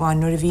bhíoch fiú bhain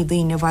nuair a bhí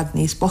daoine bhad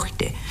níos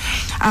bochte.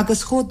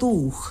 Agus cho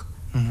dúch.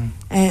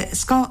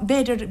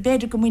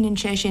 Beidir go muinn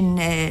sé sin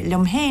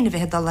leom héin a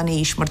bheith dal an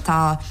íis mar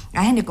tá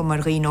a hennig go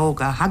mar rion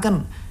óga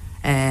hagan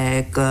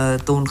go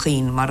dún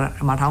chiin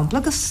mar hampla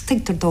agus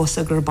teigtar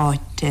dósa gur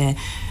báit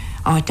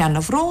den a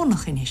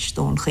bhrónach in is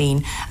dún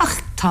chiin.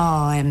 Ach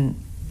tá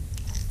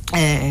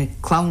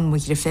clown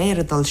muir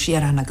fér dal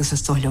siaran agus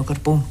is tóile gur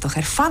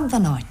búntach fad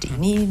an áití.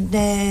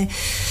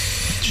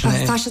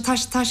 Tá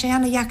sé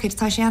anna jacer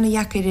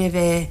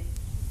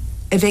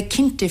a bheith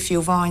cinnte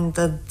fiú bhain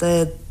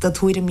da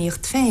thuaire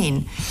míocht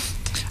féin.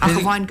 Ach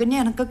a bhain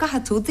gonéana go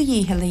gahatú da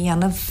díhel a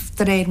dhéanamh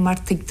de réir mar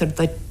tigtar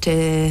dat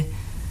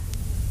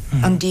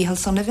an díhel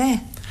san a bheith.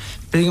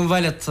 Bígam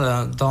bhile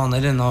dána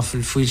le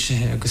náfuil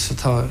fuilse agus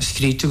atá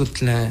scríte go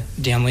le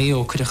déanaí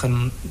ó chuireach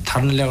an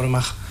tarna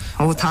leabharach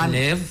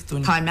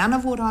Tá meanna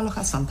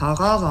bhórálachas an tá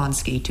gágáin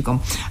scíte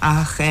gom.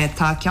 Ach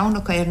tá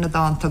ceannach ar na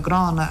dáanta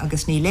grána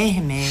agus ní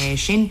léthe mé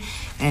sin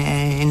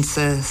in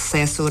sa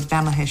séasúr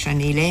benathe se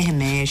ní léthe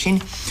mé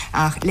sin.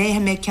 Ach léthe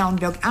mé ceann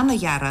beag anna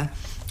dhearra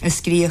a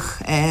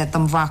scríoch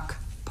dam bhac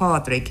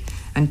pádrig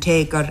an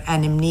tégar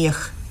enim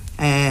níoch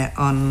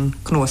an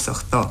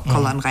knósachta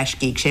col an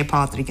gaiscíigh sé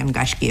pádrig an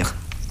gaiscíoch.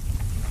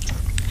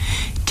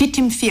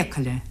 Titim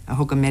fiacale a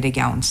thugam mé a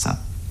gceannsa.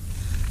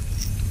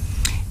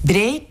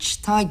 Bréit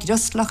tá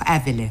Siúlach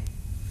Scéalach,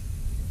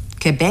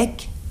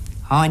 Quebec,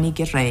 hánig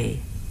ré.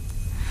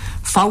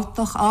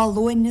 Fáltach á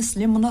luinnis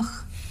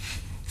limonach,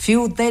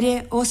 fiú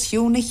deire ó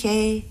siúna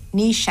ché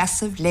ní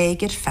seasamh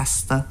léigir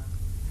festa.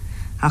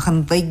 Ach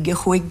an ddige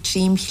chuig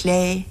tríim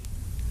chlé,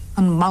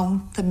 an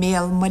mount a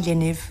méal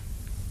malinniv,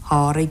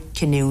 hárig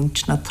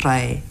cinúnt na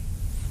tré.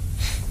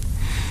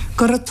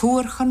 Gur a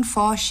túrchan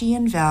fásí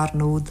an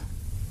bhearnúd,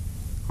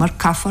 mar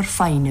caffar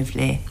feineh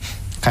lé.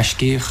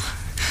 Cascíoch.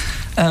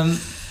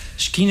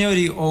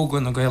 Scíneoirí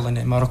ógan a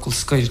gailanna maracul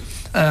scoil.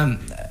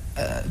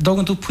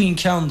 Dogan tú puin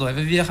ceann dó,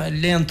 bheith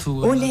léan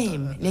tú... Ó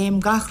léim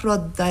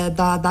gachrod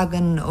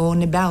dagan ó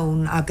na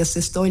beann agus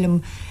is tóilm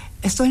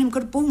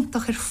gur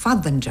búntach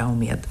fadan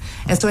deamiad.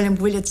 Is tóilm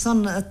bhfuilid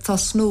san tá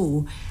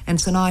snú an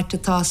san áite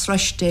tá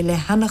sreiste le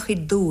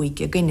hanachid dúig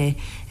a gine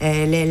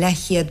le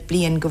lechiad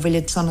blian go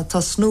bhfuilid san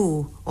tá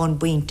snú ón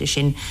buinte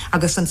sin.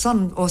 Agus an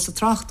san ó sa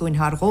trachtúin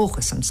haar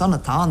róchas an san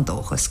atá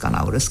andóchas gan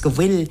áras go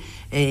bhfuil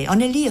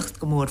an líocht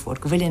go mórfór,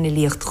 go bhfuil an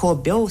líocht cho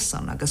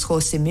beosan agus cho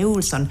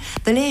simúlsan.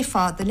 De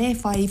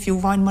léfa I fiú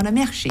bhain man a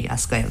mechsí a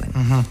Scéalach.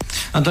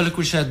 An dala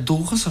cúil sé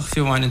dúchasach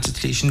fiú bhain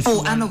installation?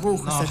 Ó, anna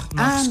róchasach.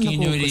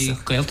 Scíneoirí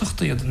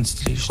gaeltachta iad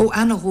installation? Ó,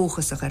 anna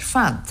róchasach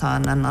fad. Tá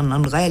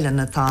an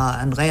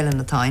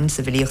réileanna tá in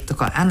sa bhilíochta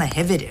go anna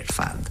hefir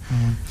fad.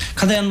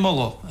 Cad é an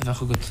molo a bheith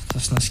chugad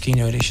tas na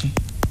scíneoirí sin?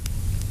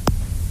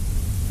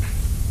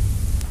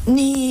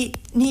 Ní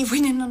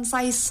bhuiinn an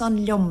sais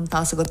san liom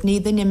tá a got ní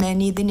duine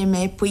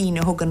mé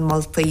puoine thugan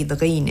maltaí a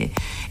ghaine.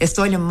 Is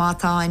tóilm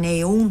mátá in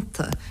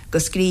únta go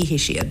scríhi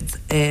siad,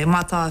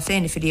 mátá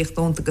féinna firíocht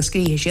únta go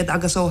scríhi siad,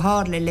 agus ó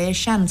hála le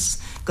seans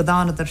go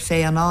dánadar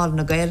fé an áil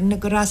na gailna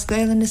go rás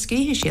gailna na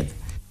scríhi siad.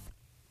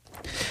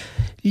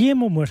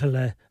 Liam Ó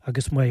Muirthile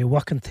agus Máire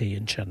Uí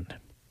an sin.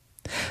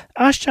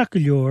 Aisteach go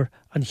leor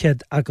an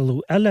chead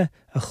agalú eile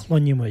a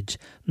chlonnemuid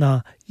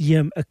ná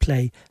Liam a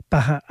Cléire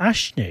batha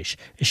aisnéis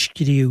is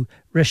scríú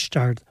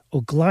ristard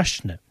ó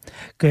glasne,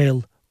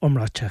 gael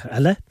omráteach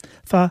eile,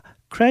 fa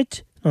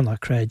creid nó na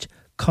creid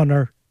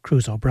Conor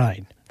Cruise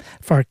O'Brien,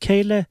 far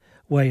céile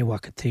Máire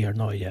Uí ar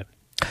náide.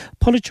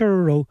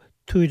 Politear ró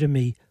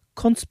tuairimí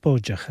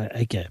conspóideacha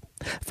aige,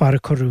 far a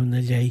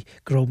corúna lé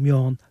gro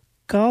meán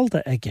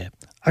gálda aige,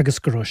 agus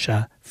go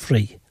se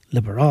frí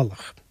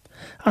liberálach.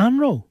 An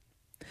ró,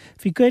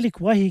 hí Gaeilge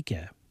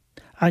waithige,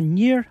 a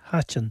níor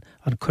hatan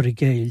an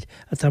corrigéil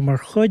a tá mar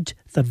chud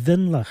de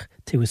vinlach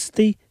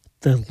tíhistí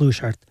de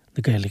lúsart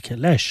na Gaeilge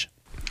leis.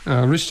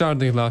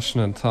 Ristardaí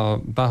leisna tá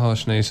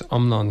bathásnééis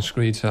amlan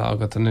scríte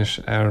agat anis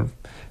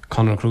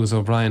Conor Cruise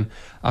O'Brien.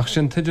 Ach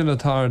sin tiidir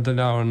letá de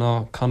leabhar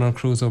ná Conor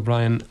Cruise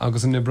O'Brien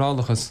agus an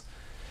Ibrálachas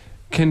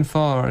Cin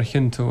fár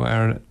chinú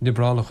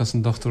liberálachas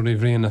an dochtúí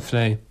bhríon a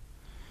phlé.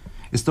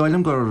 Is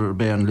dóilm gur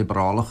be an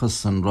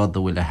liberálachas an rud a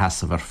bhfuil a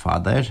heasamh ar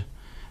fadair,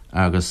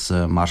 agus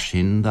mar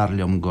sin dar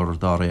leom gur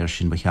dá éir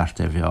sin ba cheart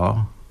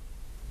bheá.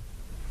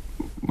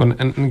 Well,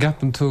 an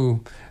gapan tú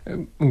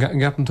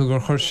gur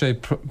chuir sé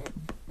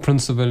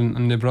principal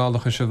an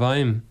liberálachas a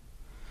bhaim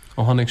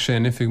ó tháinig sé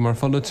nifig mar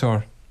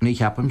folleteir. Ní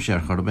ceapam sé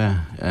chuir be,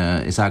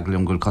 is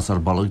aglaim gur cosar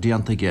bolg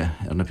díantaige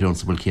ar na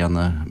principal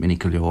céanna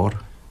minic leor.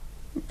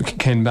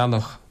 Cén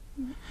bealach?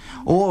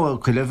 Ó,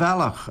 chuile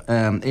bhealach,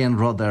 éon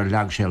rud ar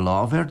leag sé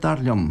lábhair dar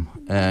leom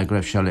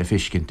greibh se le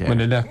fiscinnte.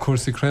 Well, le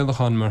cuasaí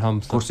craoltóir mar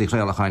hampla. Cuasaí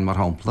craoltóir mar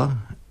hampla.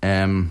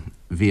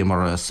 Bhí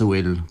mar a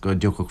súil go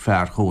dúchach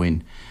fearr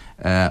chuin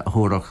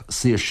thurach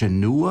saoirse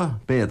nua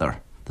béidir,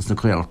 tas na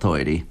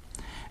craoltóirí.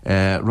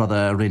 Rud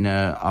a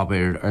rinne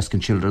aber Erskine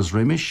Childers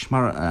riimiis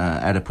mar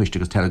ar a puiste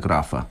agus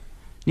telegrafa.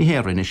 Ní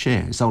hé rinne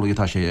sé, is ála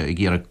tá sé i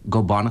gcéar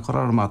go banna chu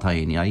ar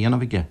mátaíine a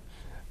dhéanamh ige.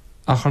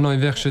 Ach ar ná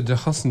bheith sé de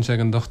chasan sé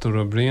an dochtú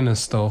a bríana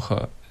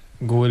stócha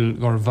ghfuil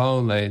gur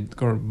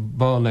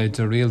bhálaid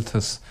de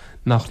rialtas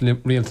nach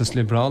rialtas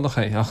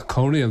liberálacha ach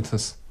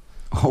córialtas.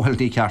 Well,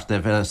 ní ceart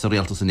bheith sa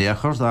rialtas in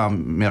éachar, a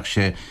meach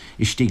sé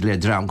i stíg le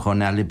drám chun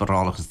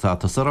liberálachas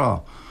tátas a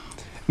rá.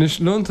 Nis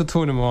lúnta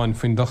túna máin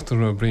faoin dochtú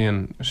a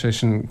bríon sé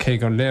sin cé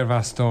gur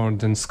léirhheastóir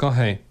den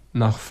scothaí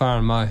nach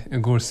fear mai a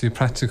gúrsaí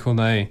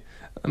practicúil é.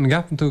 An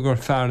gapan tú gur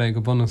fear é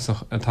go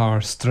bunasach atá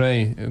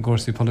stré a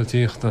gúrsaí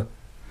políochta.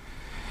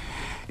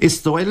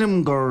 Is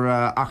dóilm gur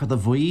achad a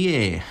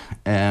bhuí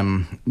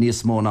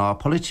níos mó ná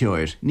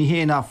políteoir. Ní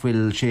hé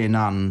bhfuil sé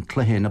an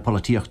cluthe na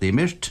políochta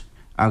imirt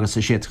agus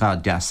sé trá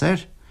deasar,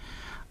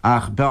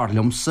 ach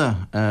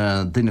bearluamsa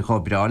duine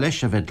có breá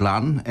leis a bheith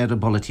lean ar a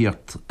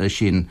políocht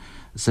sin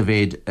sa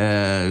bhéad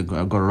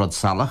gur rud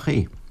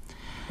salachaí.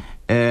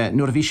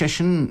 Nuair a bhí sé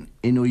sin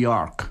in New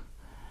York,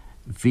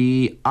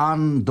 bhí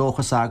an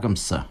dóchas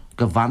agamsa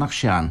go bhanach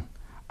sean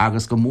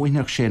agus go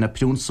múineach sé na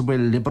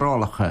priúnsabhfuil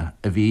liberálacha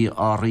a bhí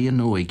á rion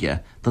nuige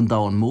den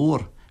dáin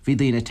mór, bhí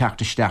daoine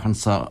teachtaisteachan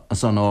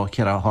san ó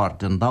cear a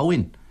thart an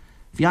dáin.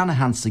 Bhí anna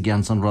hansa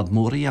gan san rud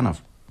mór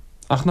dhéanamh.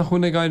 Ach nach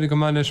chunig gaiide go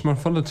mai leis mar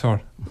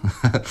folleteir.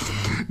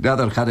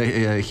 Neidir chad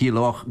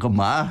chiálach go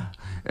má,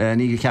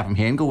 ní go ceapam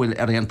héin go bhfuil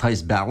ar an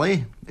tais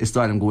bailí, is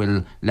dáilm go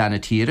bhfuil lena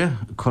tíre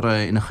chur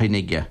ina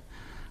chuinige.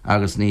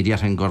 Agus ní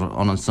dhéarthain gur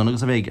an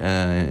sunnagus a bheith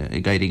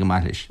i gaiirí go mai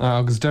leis.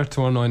 Agus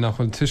deirtúir náid nach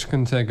chuil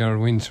tuiscinte ar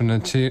wintrna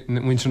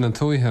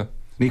tuaithe.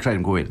 Ní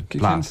creim go bhfuil.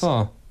 Cén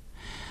fá?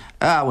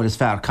 Bhfuil is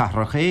fearr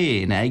cathracha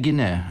é in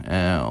aigeine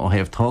ó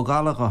thaobh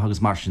tógálacha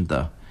agus mar sin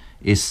de.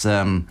 Is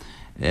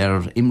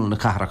imil na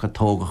cathracha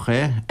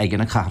tógacha ag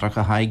na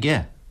cathracha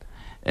haige.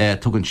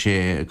 Tugann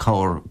sé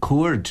cóir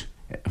cuaird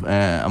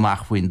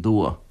amach faoin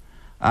dua.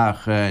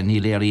 Ach ní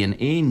léiríonn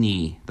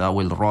éoní dá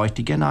bhfuil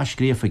ráitige ná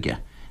scríofaige.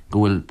 Go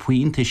bhfuil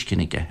puoin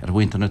tuiscinnige ar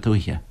bhainte na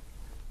tuaithe.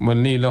 Well,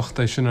 ní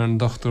lochta sin ar an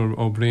dochtúr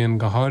ó bríon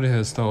go háirithe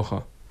is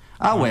tócha.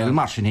 Well,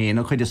 mar sin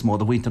héana chuid is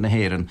mód a bhainte na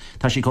héireann,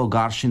 tá sí có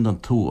gar sin don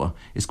tua,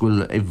 is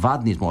gúil i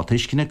bhd níos má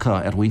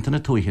tuiscinnecha ar bhainte na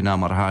tuaithe ná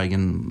mar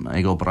hagan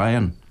ag ó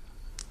Brian.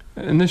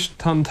 Nis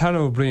tá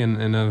taró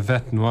bríon ina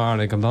bheit noir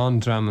ag go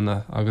lán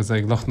dramana agus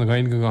ag loch na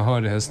gaine go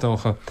háirithe is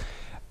tócha.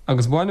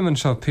 Agus bhainemann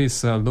seo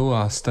písa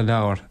luas de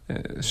leabhar,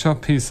 seo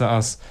písa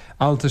as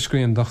alta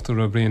scríon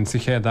dochtúr a bríon sa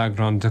chéad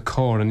agran de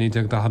cór a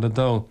níideag de had a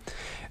dó.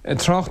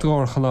 Trácht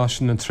gáir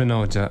chalásin na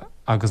trinóide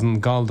agus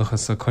an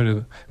gáldachas a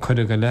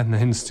chuide go le na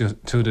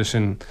hinstúide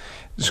sin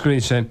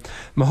scríd sé.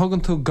 Má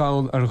thugann tú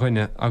gáil ar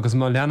ghuine agus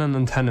má leanan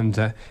an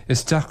tanimde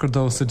is deachgur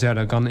dó sa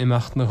deire gan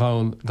imeacht na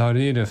gáil dá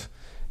riadh.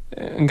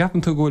 An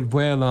gapan tú gúil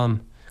Bhéarla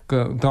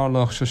go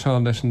dárlach se seo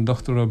leis an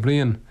dochtúr a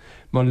bríon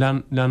má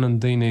leanan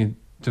daoine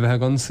de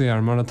bheith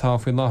gansaíar mar atá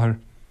faoi láthair.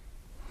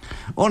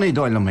 Oní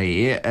dóilm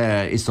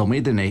é is do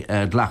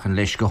méidirna dlachan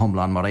leis go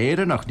thomláin mar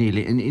éireannach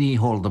ní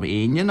hóldam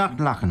aine nach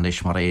dlachan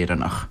leis mar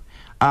éireannach.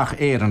 Ach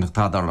éireannach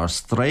tá dar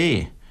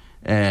stré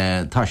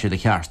tá sé de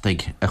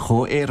cheartaigh a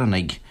cho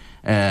éireannig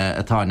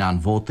atá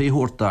an bhótaí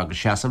thuirta agus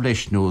seasamh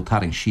leis nó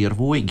taring siar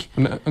bhuaig.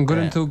 An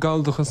gurinn tú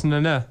gáldachas na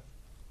le?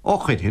 Ó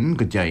chuidhin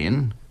go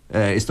déan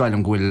is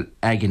dóilm gúil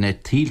aigeine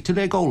tílte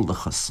le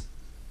gáldachas.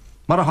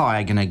 Mar a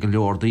háigeine go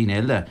leor daoine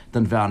eile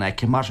den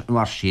bheanaice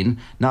mar sin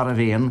nar a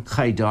bhéon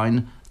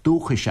chaidáin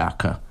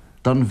dúchaiseacha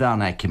don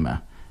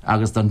bheanaiceime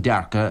agus don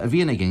dearcha a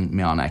bhíonigin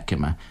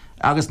meanaiceime.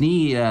 Agus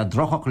ní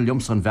drochach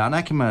liom san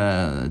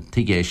bheanaiceime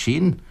tuige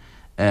sin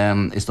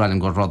is dóilm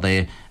go rud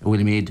é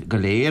bhfuil méid go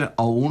léir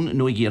ón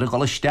nó ggéar go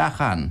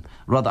leisteachan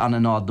rud anna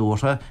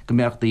nádúra go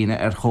meach daoine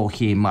ar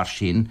chóchéim mar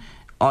sin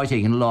áit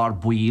ag an lár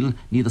buil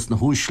nídas na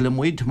húsle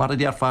muid mar a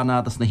dear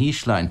fánadas na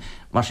híslein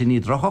mar sin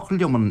ní drochach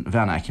liom an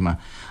bheanaiceime.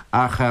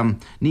 Ach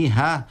ní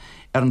ha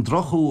ar an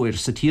drochúir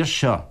sa tír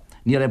seo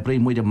ní a brí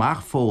muid amach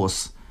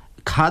fós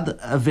cad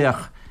a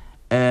bheith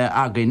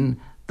agin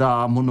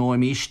dá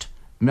monóimíist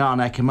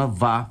meanaiceime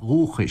bha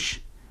rúchais.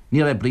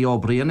 Ní a brí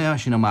óbríanna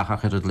sin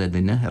amachach ar le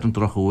duine ar an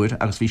drochúir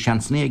agus bhí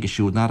seansna ag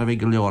siúd ná a bheith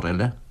go leor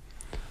eile.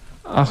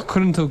 Ach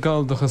chuann tú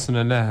gáldachas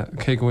na le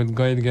cé go bhfuil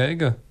gaid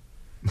gaige?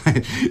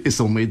 Is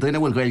mí duine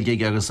bhfuil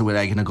gailge agus bhfuil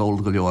ag na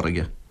ggóil go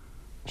leoraige.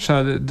 Se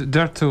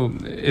deirtú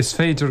is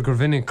féidir gur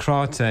vinnig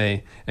crát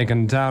ag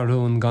an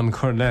dahrún gan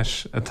chur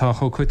leis atá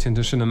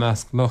chocuitianta sinna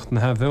measc locht na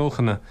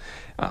hebhóchanna.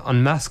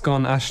 An measc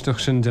gan eisteach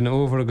sin den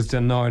óbhar agus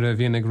den náire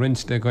bhíon ag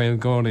rint de gail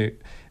gáirí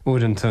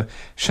údanta.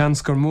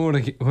 Seans gur mór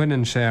a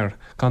bhuiinn séir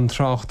gan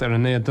trácht ar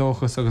an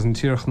éaddóchas agus an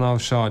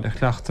tíorchnáb seáid a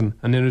chleachtan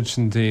an irid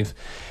sin díomh.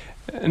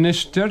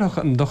 Is deirech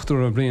an dochtú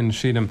a bríon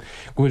siadam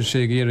bhfuil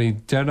sé géirí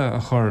deire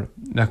a chur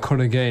le chur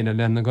a géine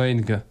le na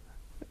gailge.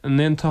 An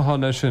éon táthá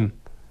lei sin.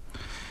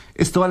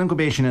 Is dóilm go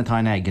bééis sin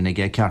atá aigen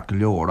ag ceart go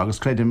leor, agus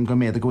credim go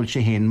méad a ghfuil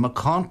sé hen má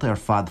canta ar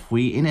fad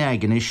faoi in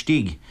aigen is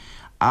stig.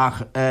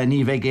 Ach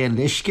ní bheith gé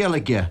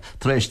leiscealaige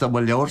tréis do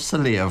bhfuil leor sa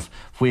léamh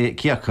faoi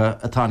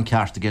ceacha atá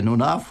ceartaige nó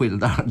náfuil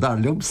dar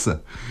lumsa.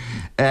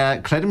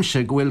 Credim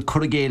se ghfuil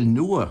churgéil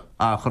nua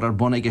a chur ar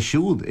buna ige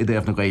siúd I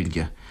déobh na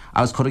gailge.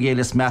 Agus churgéil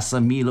is measa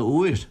 1000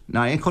 uair.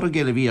 Na ein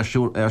churgéil bhí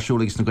ar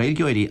siúlagus na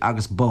gailgeoirí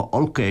agus ba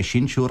olca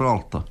sin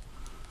siúrálta.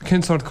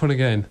 Cén sort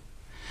churgéil?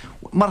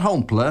 Mar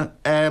hampla,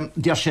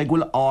 dear sé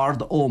ghfuil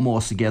ard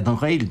ómós géad an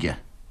gailge.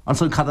 An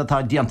son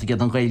cadatá dianta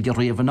géad an gailge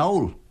riamh an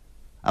áil.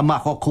 A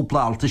mach ó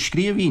cúpláalta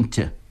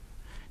scríomhínte.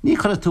 Ní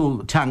chur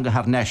tú teanga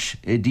ar neis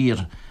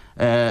dír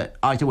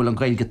áite bhfuil an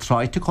gailge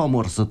tráite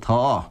comúr sa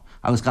tá,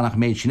 agus ganach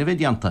méid sinna bheith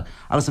dianta,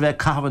 agus a bheith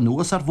cahabh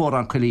nuas ar bhór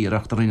an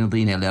chuilíireacht ar ina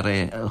daine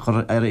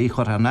ar í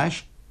chur ar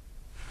neis.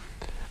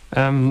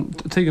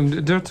 Tuigim,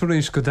 dúirtar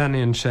éis go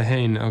daíonn sé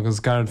héin agus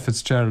Garrett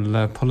Fitzgerald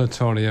le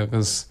Polytóirí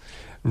agus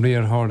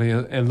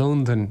riarthirí I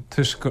London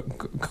tuis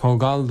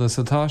cógáilda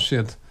satá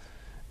siad.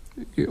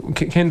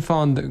 Cén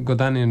fáin go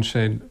daíonn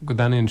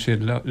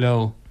siad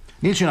leo?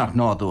 Níl sin nach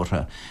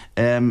nádúrtha.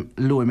 Liam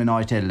Ó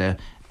Muirthile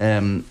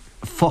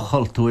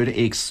fochaltóir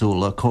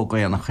éagsúla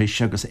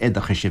cógaannachais agus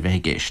éadachais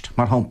bheith géist.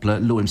 Mar hampla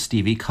Liam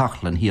Stevie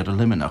Cachlan hir a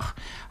liminach,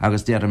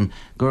 agus dearm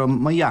gur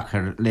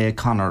maiachar le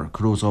Conor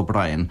Cruise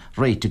O'Brien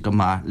réite go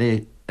má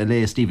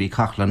le Stevie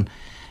Cachlan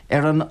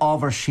ar an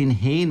ábhar sin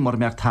héin mar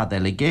meach tada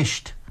le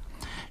géist.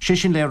 Sé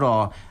sin le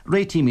rá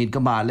réitíimiid go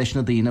má leis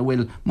na daine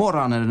bhfuil mór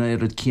an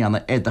irid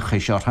cíanna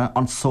éadachais ortha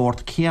an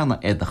sort cíanna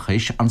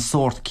éadachais, an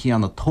sort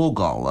cíanna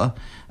tógála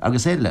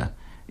agus eile.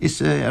 Is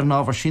ar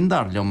nábhar sin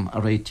darlumm a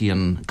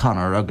réitíonn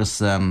Conor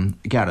agus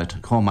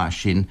Garrett comá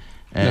sin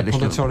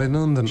Polytóirí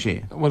London.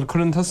 Well,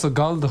 chuann tas a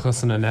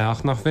galdachas in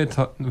leach nach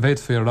bhéad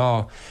fao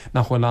rá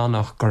nach bhfuil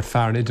annach gur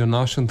fear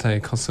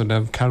idirnáisiúnta cosú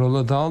le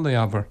Carola Dála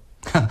aber.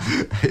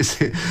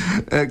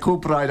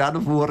 Cúpráid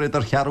an bhór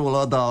idir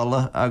chearúla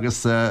dála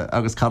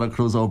agus Conor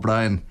Cruise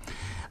O'Brien.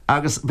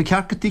 Agus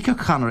beceart go dtíce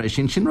Conor is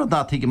sin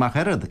rodátí amach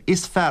airad.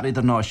 Is fear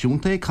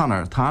idirnáisiúnta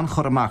Conor tá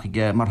chur amach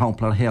ige mar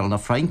hampla héal na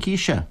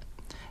Frankíise.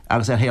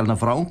 Agus héal na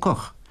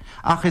bhráncach.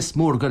 Ach is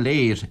mór go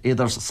léir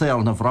idir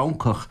céil na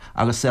bhráncach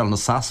agus céil na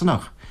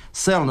Sasanach.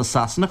 Céil na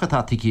Sasanach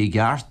atá ticí I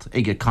gceart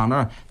ige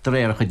Conor de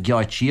réirecha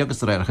geití agus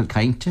de réirecha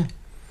cainte.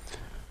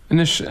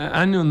 Inis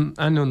anion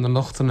na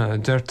lochtainna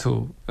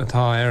deirtú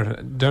atá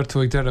deirtú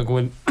ag deir a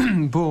bhfuil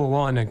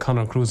bhuaháin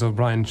Conor Cruise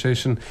O'Brien sé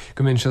sin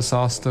go minn se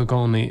sásta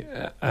gcónaí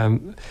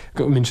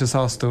go minn se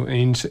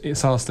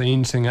sásta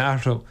insing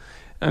airtú.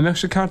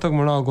 Meach sé ceartach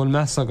mar á ghfuil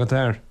measa go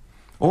déir.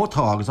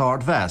 Ótá agus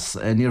ard bheas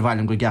níor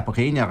bhailm go gceapach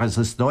chéine agus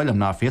is dóilm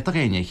ná féach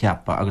chéine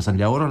cheappa agus an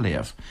leabhar a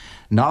léamh.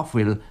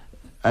 Náfuil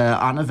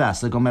anna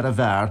bheasa go mar a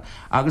bhear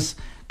agus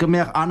go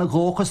méach anna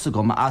ggóchas a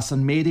gom as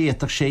an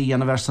médaíach sé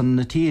dhéana bhar san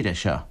na tíre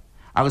se.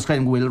 Agus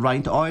caim bhfuil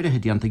roinnt áirithe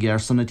dianta géir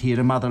san na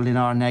tíre madar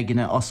línar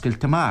neginine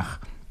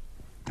oscailteach.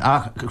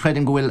 Ach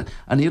credim go bhfuil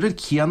an irid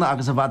cíanna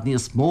agus a bhd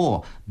níos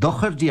mó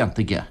dochar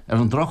diantaige ar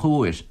an droch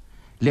uair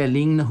le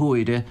líng na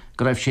huaire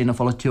go raibh sé na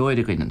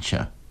folatóide gainan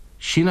se.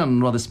 Sin an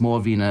rud is mó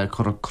bhína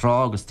chur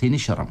crá agus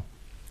tíisearm.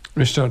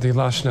 Richard í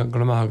Glasna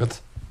gur mágad.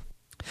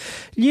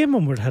 Liam Ó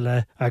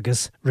Muirthile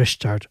agus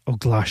Richard ó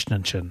Glasna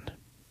sin.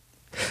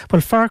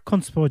 Bhil fear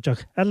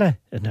conspóideach eile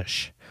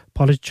inis,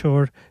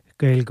 Polytóir,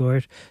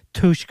 Gailgóir,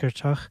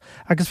 túisceirteach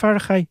agus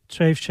fearchaid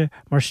tréimhse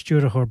mar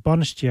stiúrthóir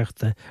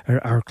banisteachta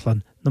ar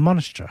Amharclann na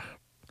Mainistreach.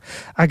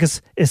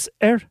 Agus is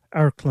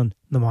Amharclann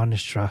na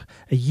Mainistreach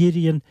a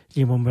dhéiríonn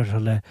Liam Ó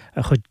Muirthile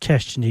a chud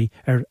ceistení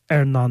ar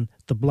Earnán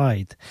de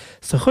Blaghd,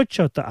 sa chud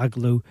seo de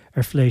aglú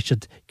ar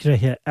phléisiid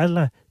greithe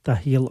eile de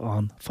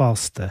Oileán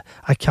fásta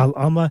a ceall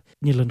ama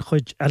níl an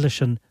chud eile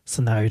sin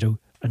san áireadh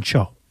an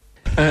seo.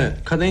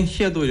 Cad éon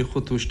cheadúir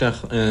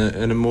chutúisteach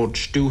ar an mór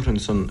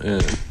stúran san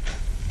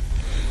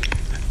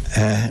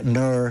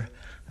Nuair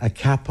a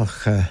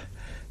ceapach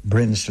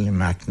Liam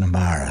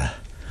McNamara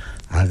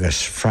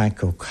agus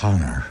Frank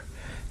O'Connor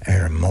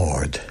ar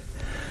mórd.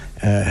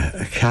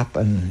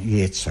 Ceapan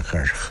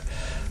dhéitsachar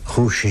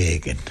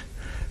chúrsaí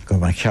go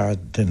ma cead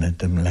duine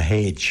dom le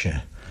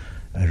héidse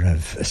a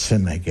raibh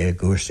simig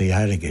gúrsaí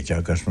airigid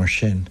agus mar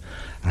sin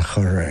a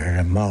chur ar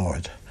a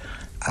mórd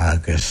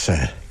agus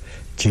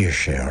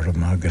tíirse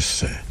orm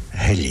agus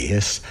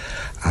helíos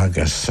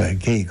agus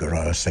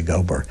gígurrás a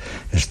gobar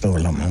is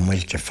dólam an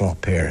bhfuilte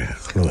fápéir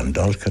chluúan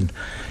dulcan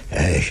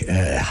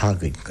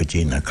hagaid go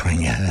dtína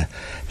crunethe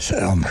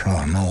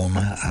Amharclann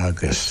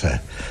agus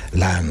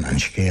lean an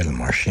scéil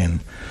mar sin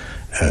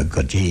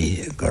go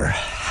dtí gur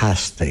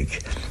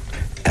hastig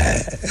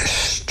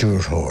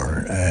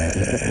stiúrthóir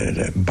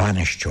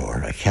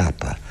banisteoir a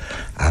cheapa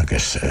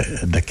agus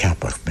de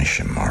ceapach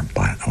mission mar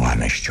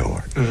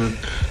banisteoir.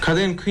 Cad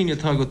éon cuine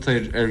tágat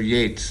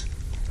dhéit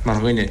mar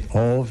bhaine?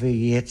 Ó bhí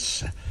dhéit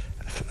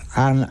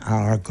an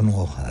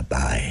gnótha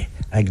bai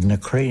ag na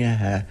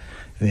cruinethe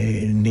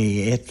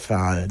ní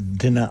éitfá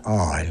duine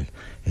áil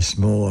is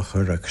mó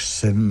chur ag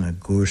sim a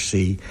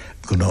gúrsaí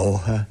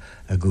gnótha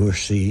a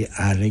gúrsaí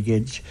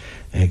airigid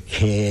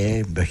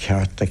cé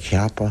becheart a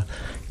ceapa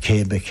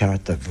cé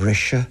becheart a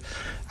bhrise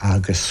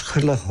agus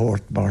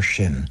chuilethóirt mar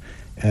sin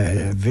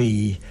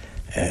bhí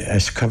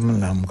is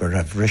cumlam gur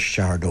a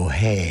Richard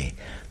O'Hay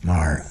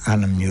mar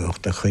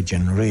anamniucht a chuid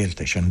an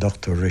réaltas an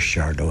Dr.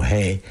 Richard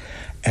O'Hay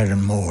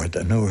an mórd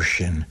an uair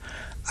sin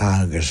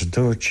agus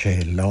dúirt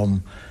sé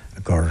lom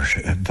gur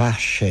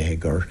bheas sé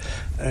gur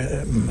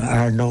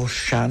ar nó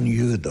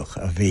seanúdach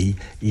a bhí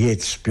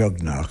dhéad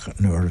beagnach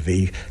nuair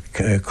bhí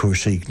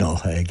chúrsaí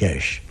gnótha a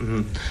gceis.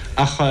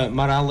 Ach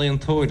mar alaíon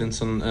tóirin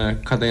san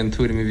cad éon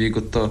túirim I bhí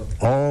go do?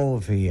 Ó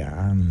bhí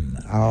an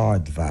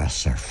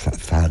ádmheas ar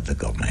fada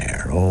go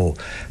méir ó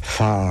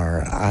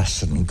fear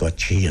asan go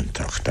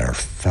tíontacht ar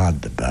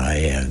fada ba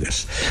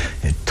agus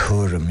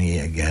túramí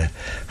aige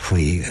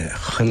faoi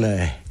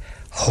chuile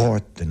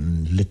hórt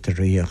an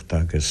literíocht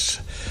agus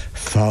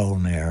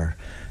fáin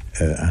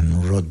an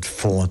rud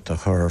fónt a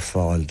chur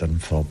fáil den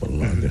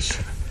phobal agus.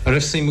 Ar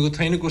is sí mú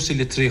taine gúrsaí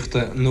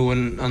litríochta nó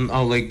an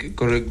álaigh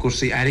gur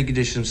gúrsaí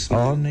airigidisims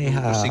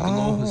gúrsaí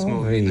gnóthas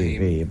mó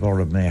bhí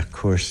bhór mé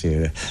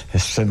cuasaí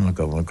is sim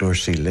go a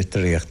gúrsaí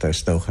litríochta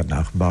istócha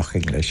nach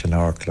baching leis an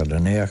Amharclann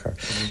an éair.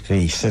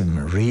 Bhí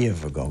sim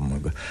riamh gom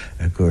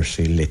a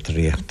gúrsaí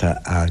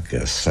litríochta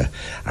agus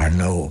ar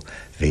nó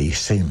bhí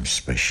sim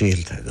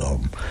speisialta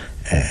gom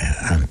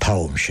an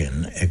tám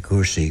sin a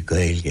gúrsaí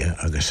gaeilge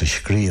agus a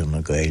scríon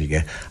na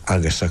gaeilge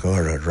agus a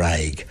gur a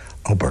raig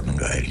obair na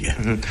gaeilge.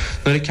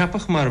 Nuair I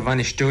ceapach mar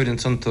bhainisteoir an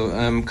santo,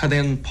 cad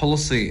éon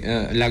policy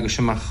leagas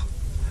amach?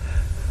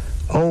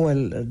 Ó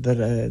well,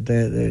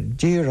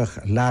 díreach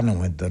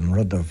leanhaid an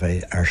rud a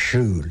bheith ar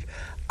siúl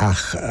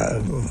ach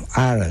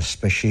ara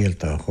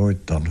speisialta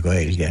chuirt an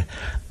gaeilge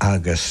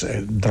agus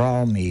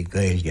drámaí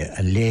gaeilge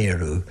a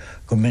léirú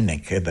go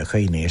minic a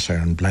chéinéis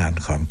ar an bláán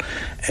chun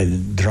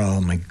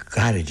dráma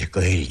garid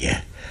gaeilge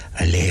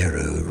a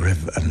léirú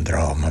rih an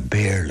dráma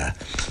Bhéarla.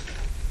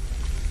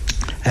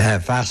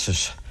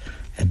 Bheasas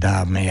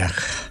dá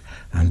méach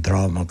an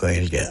dráma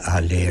gaeilge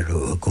a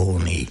léirú a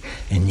gcónaí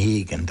I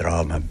níg an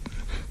dráma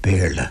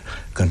Bhéarla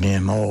go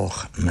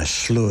néamóch na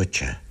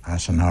slúite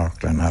as an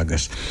Amharclann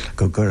agus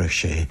go gurach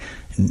sé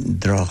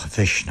drach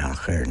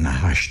fisnach ar na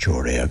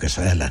haisteoirí agus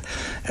eile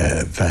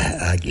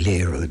bheith ag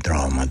léirú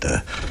dráma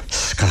de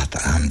scat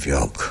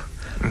anmheog.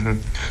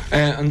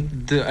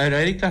 Ar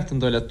éirig leat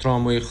an dóile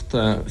drámaíocht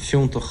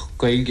fiúntach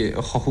gaeilge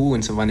a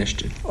chothúin sa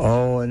bhainisteoir?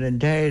 Ó an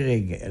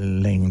déirigh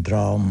ling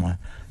dráma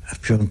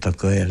fiúntach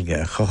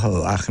gaeilge a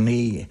chothú ach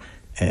ní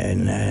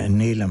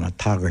nílam a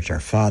tagart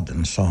ar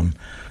fadan son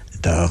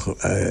da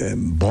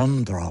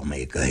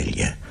bondrámaí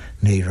gaeilge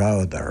ní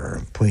rád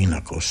ar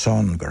puoineach ó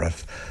son gur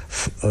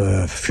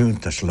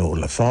fiúntas ló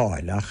le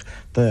fáil ach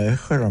de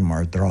chur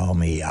mar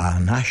drámaí a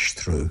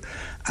naistrú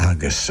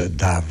agus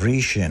dá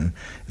bhrí sin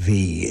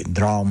bhí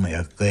drámaí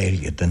a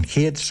gaeilge den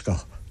chéadsco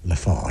le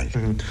fáil.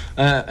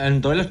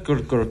 An dóile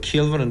gur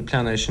cíalmhar an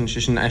pleanéis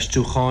sin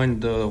eistúcháin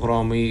de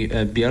drámaí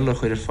Bhéarla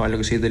chuir fáil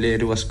agus iad a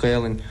léirú a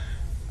scéilin.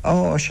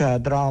 Ó sé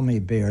drámaí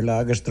Bhéarla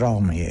agus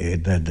drámaí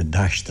de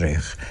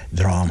daistrich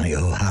drámaí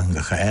ó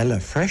hangacha eile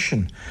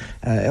freisin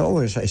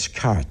ógus is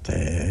cart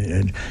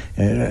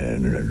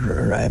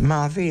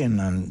má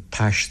bhíon an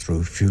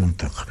taistrú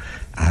fiúntach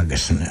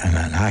agus an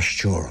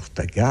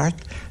aisteoireacht a gart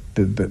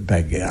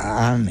beg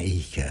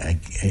aníche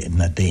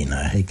na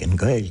daine ag an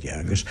gaeilge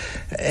agus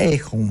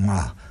échún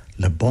má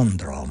le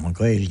bondráma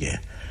gaeilge.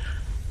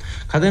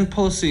 Cad éon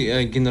policy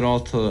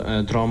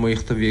generálta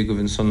drámaíochta bhí go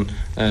bhíonn son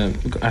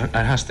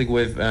ar hastig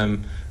bhfuil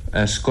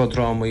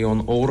scodrámaí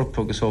ón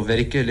Eorpa agus ó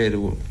Mheireacha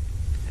léirú?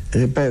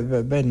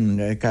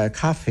 Ben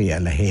café a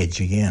le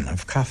héide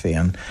géanamh café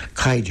an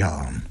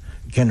caideán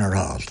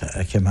generálta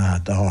a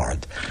cemad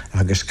ard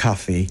agus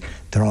café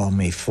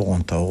drámaí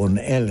fónta ón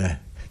eile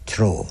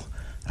tró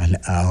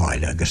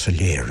áil agus a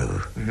léirú.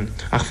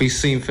 Ach bhí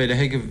sim féile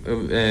heigh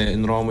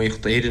in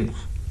rámaíochta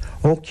éirinach?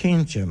 Ó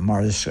cínte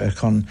mar is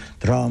chun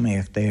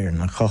drámaíocht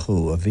éireann a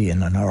chothú a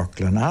bhíon an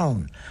Amharclann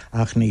ann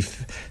ach ní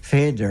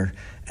féidir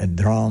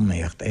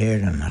drámaíocht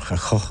éireannach a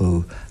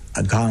chothú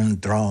a gan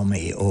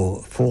drámaí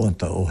ó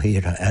fónta ó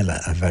híre eile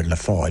a bheith le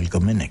fáil go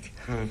minic.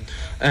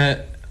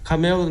 Ca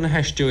méall na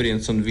heisteoirí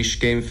an son bhí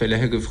céim féile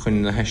heigh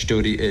chun na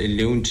heisteoirí I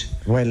liúnt?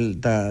 Well,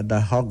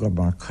 de thugad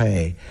mar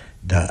ché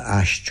de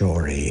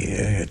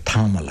aisteoirí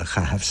tamala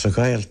chaithimh sa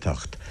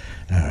Gaeltacht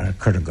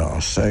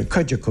churgás.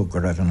 Coide go go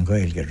raibh an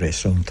gailge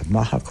rééisúnta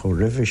maithe có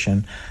ribh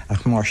sin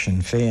ach mar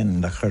sin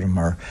féin de chur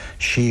mar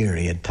siar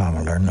iad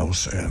tamil ar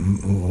nós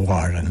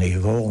mhar an í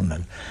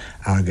ghónal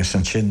agus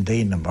an sin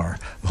daine mar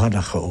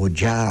dhunacha ó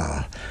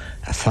deá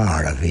a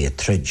fear a bhí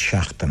trid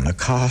seachtain na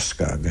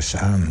casca agus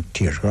an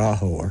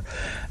tíorthóir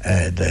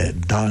de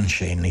dan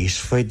sé níos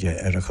fuide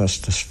ar a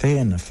chustas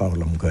féin a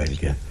fálam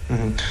gailge.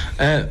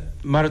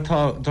 Mar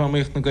atá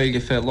drámaíocht na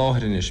gailge fé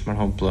láthairis mar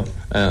hampla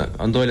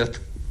an dóile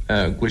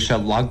gúil se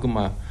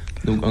lagama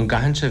nó an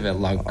gahan sé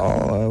bheith lag.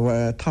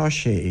 Tá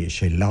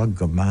sé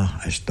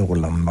lagama is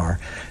dólam mar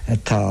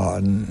tá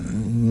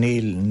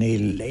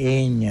níl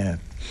éine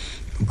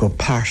go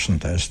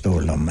pásanta is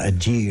dólam a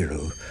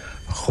díú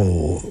cho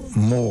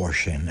mór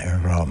sin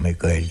ar rámi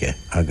gailge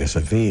agus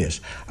a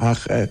bhíos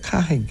ach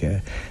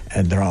caiige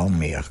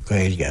drámaíoch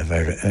gailge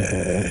bhar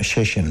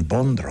sé sin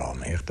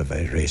bondrámaíocht a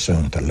bheith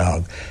rééisúnta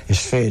lag is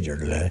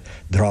féidir le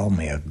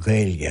drámaíoch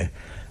gailge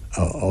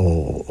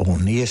ó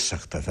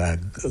níosachta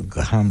bheith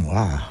go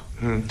hanmhá.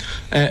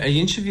 A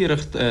dhéon sé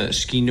bhíocht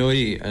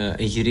scíóirí a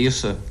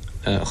dhéréasa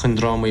chun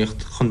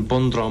drámaíocht chun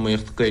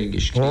bondrámaíocht gailge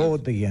scíl. Ó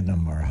de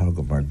dhéanam mar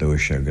thugam mar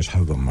dúise agus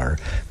thugam mar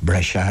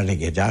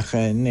breisialige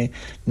deacha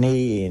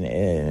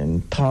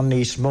tá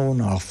níos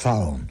móna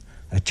fáin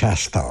a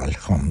teastáil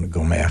chun go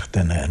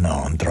méachtainna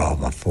ná an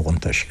dráma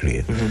fónta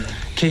scríad.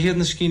 Cé héad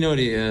na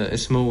scíóirí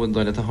is mó an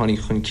dáile a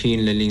tháinig chun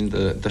cín le lín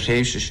de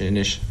tréimhse sin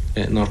is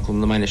náchum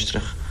na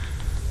Mainistreach.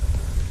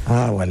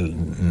 Well,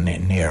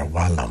 níor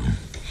bhlam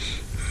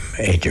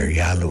idir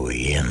gealú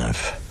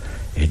dhéanamh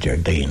idir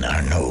daon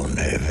ar nón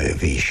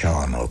bhí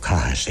seán ó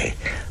caiise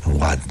a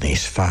bhhad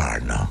níos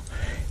fearr ná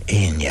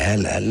aon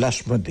eile leis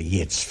mud a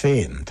dhéad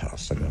féin tá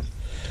sa go.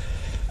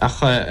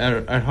 Ach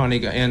ar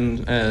tháinig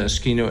an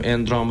scíó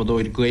an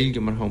drámadóir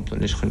gailge mar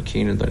hamplann is chun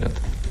cíine dóile.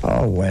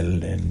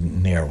 Well,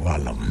 níor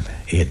bhlam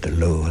idir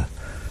lua.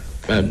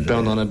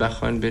 Bearna na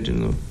Becháin beidir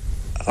nó?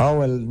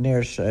 Well,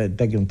 níor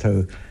degann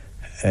tú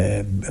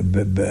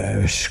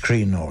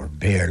scríóir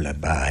Bhéarla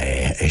ba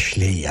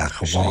slí a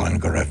bháin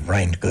go raibh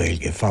breint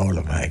gailge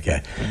fálam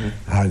aige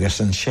agus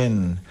an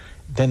sin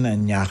duine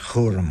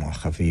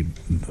neachchúramach a bhí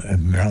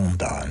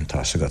mrandáin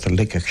tá sa go a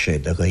licach sé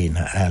de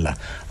dhaoine eile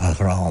a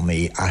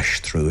rámaí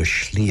aistrú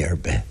slíar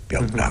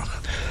beagnach.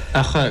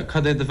 Ach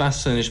cad é de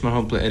bhesan is mar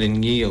hampla ar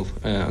an ngéal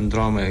an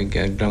dráma ag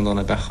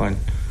Breandána Becháin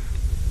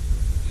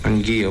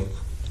an ngéal.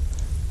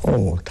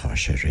 Tá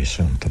sé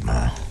rééisúnta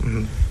má.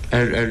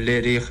 Ar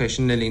léiríocha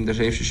sin na lín de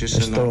réimhse sin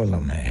san. Stóla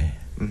mé.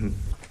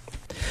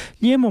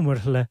 Liam Ó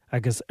Muirthile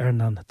agus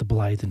Earnán de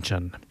Blaghd an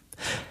sin.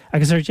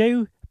 Agus ar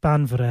déú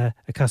banmhara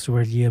a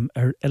casúir Liam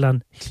ar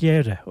Oileán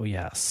Chléire ó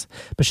dheas,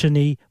 ba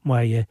sinní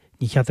Máire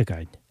Uí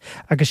Cheadagáin.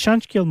 Agus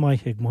sean scéal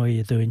maithe ag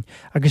Máire dúin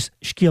agus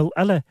scéal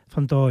eile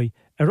fan dóid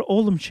ar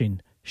ólam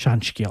sin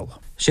sean scéal.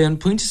 Sé an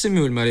puinte sa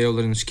múil mar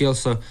eolar an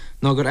scéalsa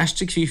ná gur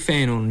eiste hí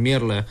féin ón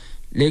Bhéarla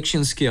léig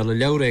sin scéal a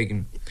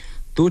leabhréigean.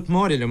 Dúirt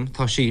Máirelam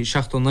tá sí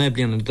 69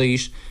 bliana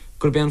d'aois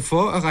gur bean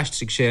fá a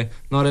gaistriigh sé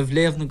ná raibh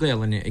léamh na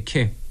Gaeilge i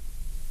cé.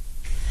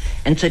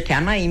 En sa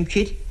teanna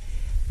imsir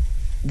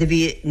de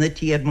bhí na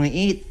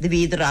tíormaí de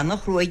bhí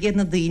annach roiige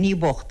na daoine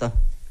bochta.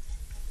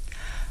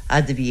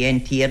 A de bhí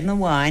an tíor na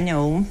bháin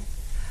óm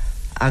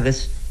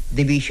agus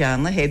de bhí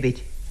seanna hebid.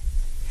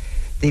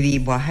 De bhí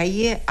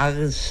bathaí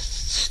agus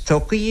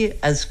stocaí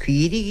as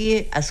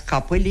cuiríí as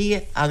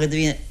capalaí agus de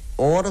bhí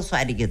óras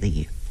aige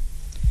daí.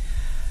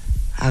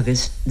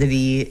 Agus de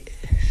bhí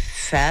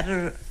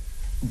fear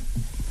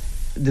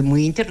de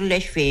muinter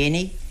leis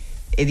féinnig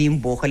a bhí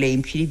an bocha le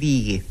imsir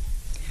bhíige.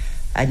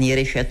 A níor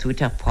é sé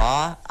túta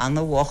pá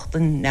anna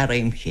bhachtain na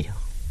réimsir.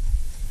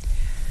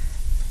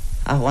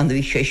 A bhain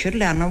bhí séisiir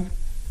lenam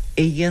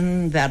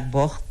igen bhar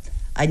bocht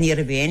a níor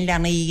a bhéin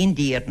lena igen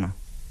díarna.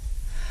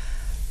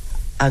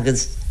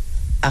 Agus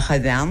a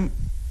chabhean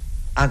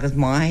agus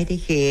máid i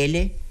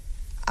chéile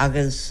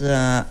agus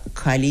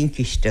cailín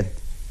ciste.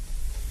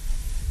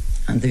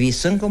 An de bhí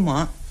san go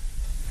má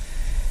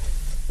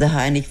de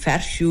hánig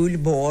fersúil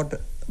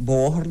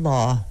bóthar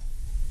lá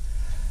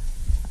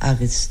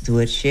agus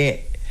dúir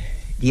sé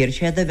dír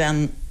sé de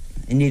bhean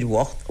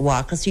níor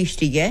bhachas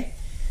ístige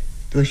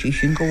dúir sí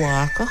sin go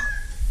bhachach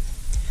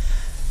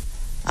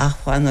ach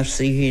fan ar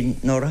sí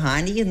nóir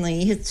hánig na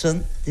iad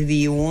san de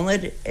bhí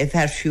ónar a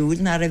fersúil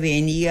nar a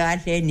bhéí á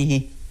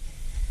lénithe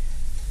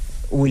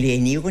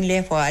úléní gon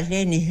le fáil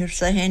lénithir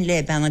sa hen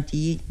le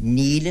benatí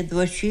níle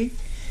dúir sí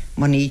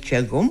man ní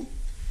te gom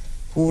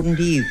húr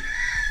díomh.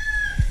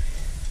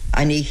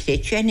 A ní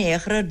chléit sé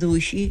néchar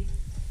dúisi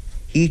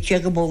híte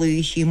go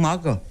bolí sí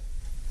maga.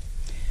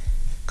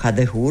 Cad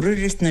a húrar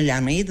is na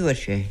leanaí dúir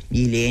sé,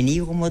 ní léní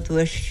go má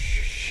dúir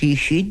sí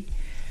sin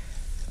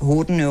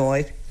húr na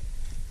óibh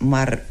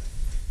mar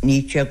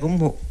ní te gom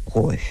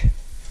óibh.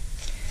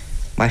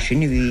 Mar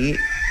sin bhí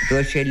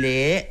dúir sé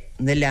le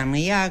na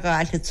leanaí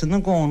agáilte sanna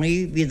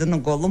gcónaí bhíad na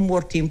golam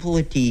mór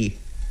timpplatí.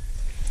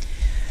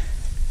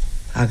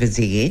 Agus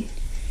igen,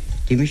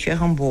 Dimi sé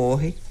an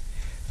bóthaid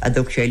a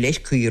dúg sé leis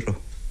cuireadh.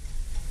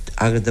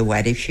 Agus do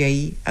bhairibh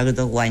sé, agus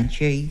do bhain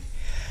sé,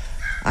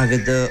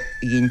 agus do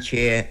dhéon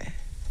sé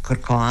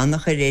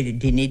Corcánach ar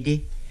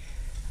dinidi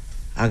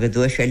aga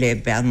dú se le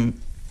ben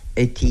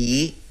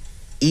tí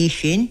í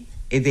sin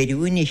I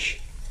bheirúnis.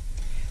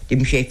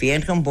 Dim sé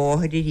féin gan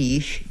bóthir I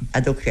ríis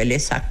a dú se le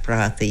sac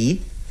prátaí.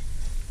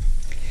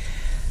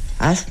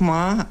 As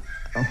má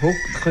thug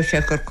chu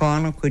sé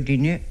corcánach chu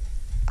duine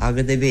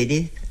aga de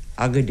bhéidir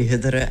aga de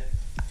hidre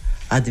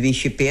a bhí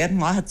sé péir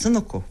má hat san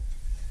acu.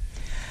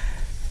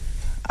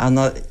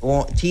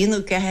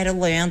 Tíanú ceir a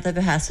leanta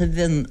bheit hasa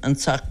bhín an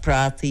sac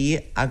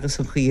prátaí agus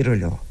an chuir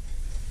leo.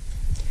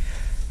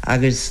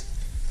 Agus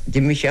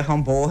Dimi sé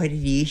an bóthir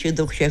ríise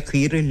dúch sé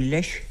chuir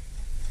leis.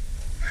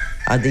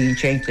 A dtíon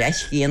sé an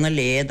cleis chéana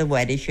léad a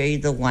bhaide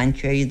sé do bhain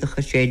sé do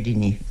chu sé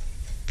duine.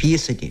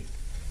 Píosaí.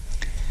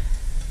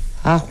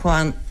 A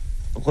chuan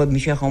go mi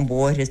sé an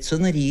bóthir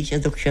sunna ríise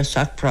dúch sé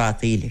sac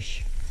prátaí leis.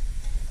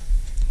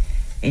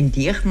 In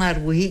díoch nar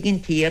bhuigh an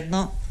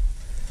tíarna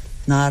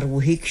nar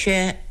bhuigh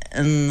sé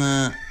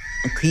an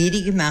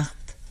cuirí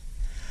gemecht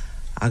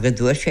aga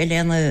dúir sé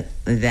lena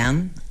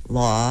bhean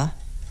lá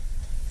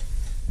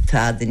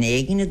tá den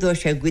éigeine dúir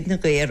sé gúid na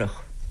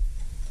gaireach.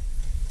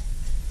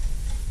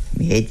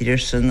 Méidir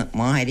san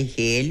Máire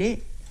chéile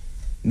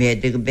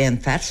méidir go ben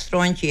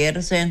ferstráin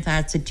éire sé an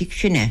tá sa tic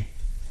sinne.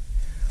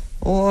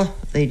 Ó,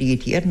 dé rí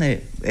tíarna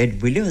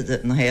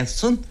bhuiile na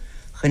héasún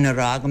chun a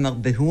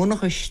rágamach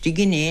behúnach a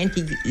stigin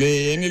éintí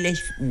léine leis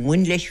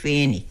mún leis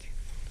féinnig.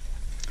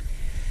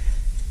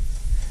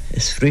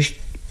 Is frist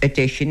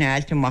a sin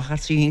ailte machar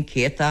sa hín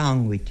céta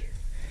anghuid.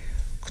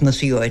 Chna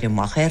sa oire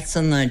machar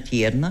san na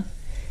tíarna,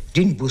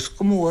 dín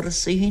busca móra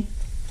sa hín.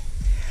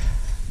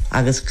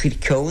 Agus chur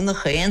ceanna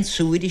chéan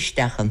súir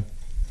istechan.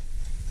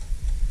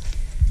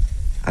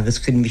 Agus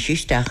chur mis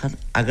istechan,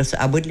 agus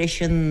abud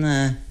leis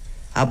an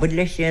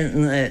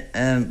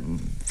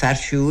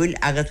fersúil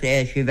agus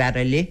le sé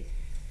Bhéarla.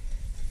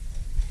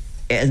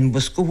 An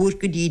busca húr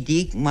go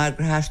dídig mar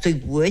gur hasta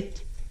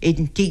bhuait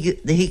éidir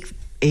de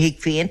hic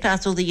féin tá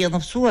ó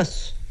dhéanamh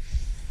suas.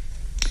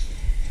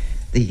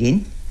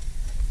 Dhin,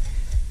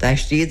 tá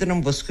stíidir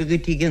an busca go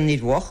tígan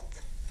níd wacht,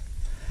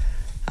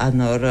 a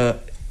nór a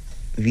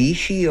bhí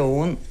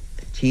sión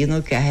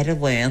tíanú ceir a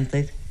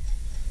bhaintear,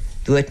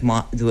 dúit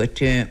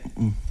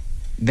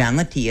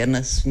bheanna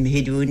tíarnas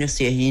méadúna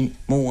sé hín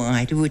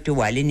móhaid bhúit a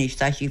bhaile níos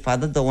tá sí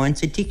fada dóhain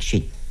sa tic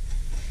sin.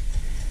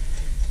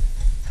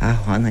 A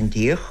chuan an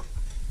díoch,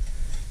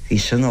 hí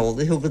san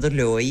óla thugad ar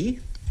leoí,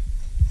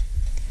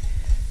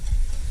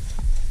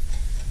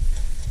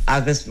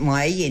 agus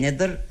mai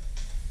dhéanaidir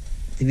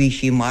bhí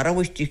sí mar a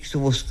bhuisteach sa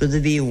bhusca a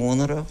bhí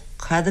ónara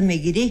cad a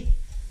méigirí.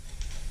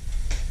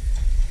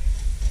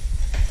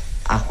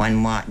 A chuan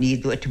má ní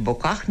dúit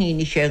bocach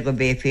ní sé go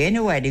bé féin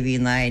a bhaid a bhí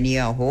na ní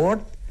a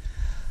thórt.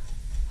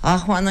 A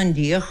chuan an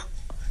díoch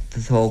tá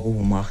go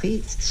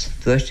bhmachaí,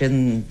 dúis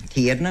an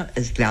tíarna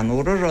is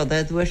gleanúra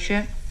roda dúis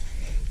sé.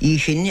 Í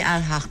sin a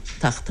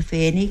tachta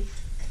féinnig,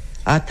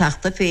 a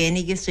tachta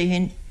féinnig is sa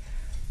hin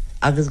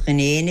agus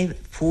gnéine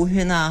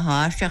fúthin a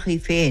háisteach I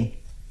féin.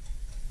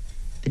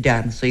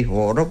 Dearnas I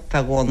thórab pe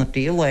gána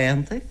tí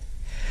leanta,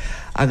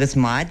 agus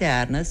má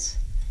dearnas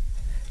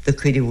do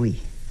chuir bhuí.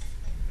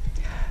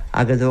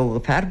 Agus dó go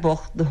per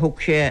bocht do thug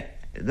sé,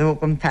 dó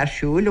go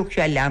persúil thug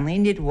sé leanaí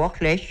níd bhach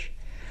leis,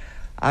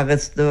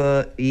 agus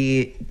do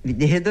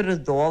héidir is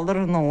dólar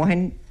an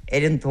óhain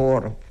an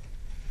thórab.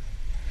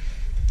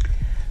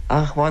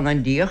 A chuan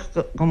an díoch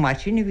go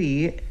maitsin a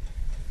bhí,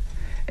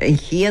 an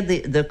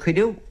chiad do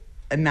chuireú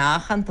a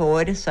meach an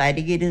tóir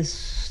sairigid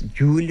is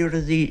dúlir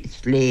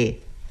is lé.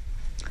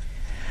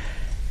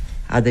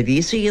 A da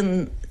bhí sa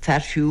an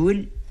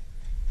fersúil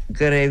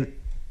go raibh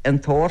an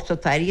tóir sa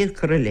tairigid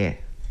chur lé.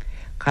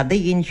 Cad a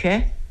dhéon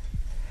sé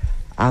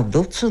a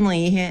dút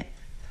saníthe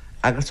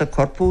agus a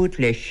corpúid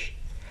leis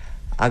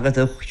agus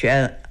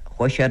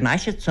chuis sé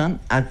náisiid san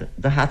a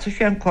do hata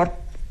sé an corp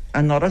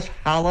an noras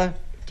hála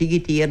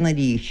tíar na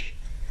ríis.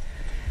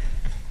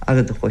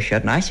 Agus do chuis sé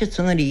náisiid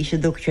san na ríis a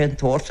dúch sé an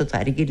tóir sa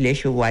tairigid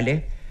leis ó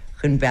bhaile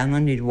chun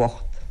beanan i'r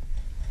wacht.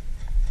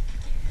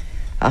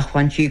 Ach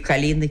fan si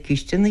cailín na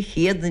cistyn na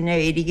chiad na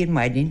éirigir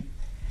maidin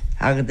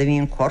ag da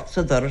fi'n cort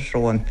sa doras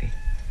roampi.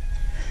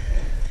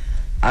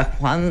 Ach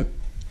fan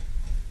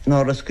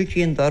noras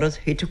gyda'n doras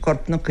hit y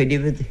cort na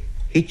cydifyd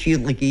hit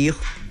i'n lygych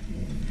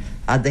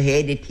a da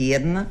head I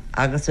tierna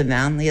agus a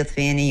fan iad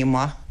féin I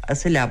mach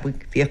as a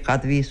labwg fi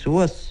cad fi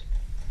suas.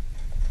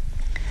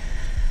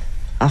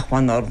 Ach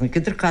fan noras na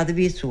gydr cad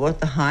fi suas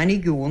a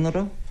hani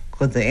gwnara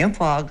Gwyda ein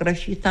ffagra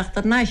si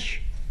tachtar nas.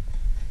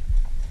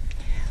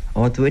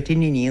 O dweud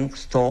yn un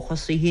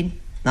stochas I hyn,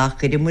 nach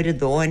gyda mwyd y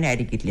do yn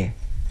ergyd le.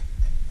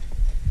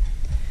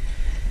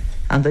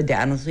 And the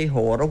danas I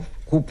horf,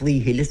 cwbl I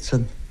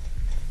hylitson.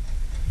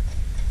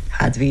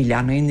 Had fi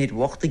lana yn i'r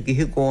wacht y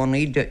gyhu gona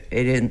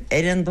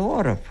yn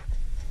dorf.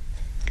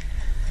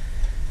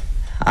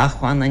 Ach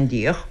wan yn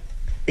diolch,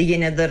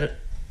 ddyn edrych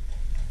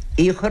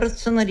I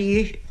chyrtson ar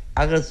eich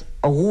agos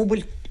a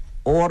hwbl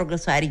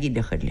orgas ergyd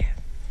ych le.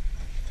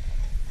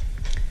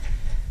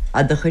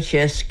 A da chyd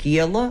sé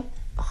scéala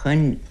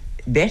chyn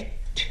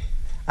bet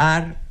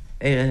ar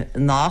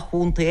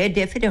nachhúnta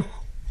defirich.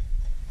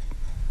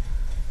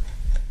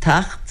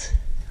 tacht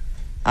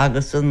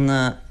agus an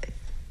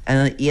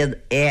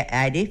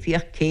éirí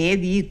fioch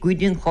céhí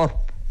gúidin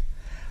chorp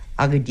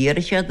agus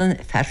díire sé an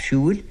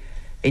fersúil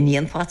in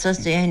íon fatsas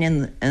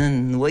déhan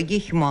an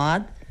nuaigich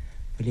mád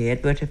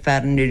léad burt a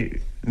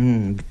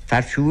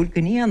fersúil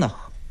go níanach.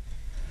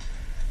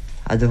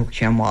 A dhug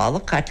sé mála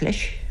cat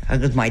leis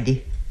agus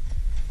maidí.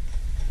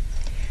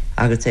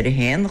 Agus a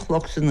héan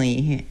chloch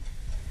saníthe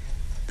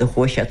de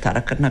chuir sé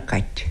tarachar na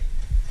cait.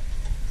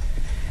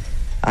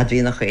 A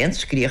bhí nach chéan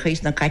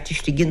scríochas na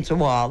caitiste ginn sa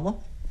bhála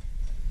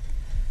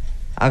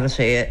agus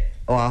é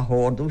ó a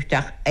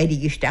hórdúisteach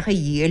éigisteach a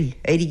dhéal,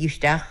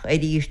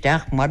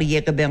 éigisteach mar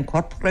dhéag a ben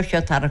corpra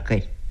sé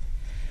tarachar.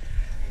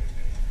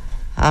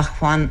 Ach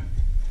fan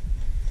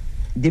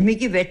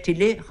dimigi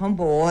vetile chun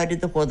bóhaid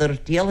a chudar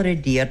tíal a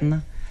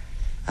díarna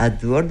a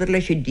dúirdar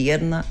leis a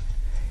díarna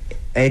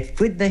ag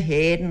fud na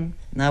héan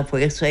na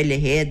fuochsáile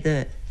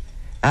héad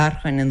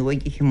archan an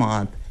bhuaigich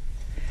mád.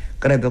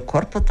 Gur be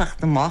corpa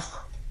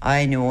tachtamach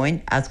ein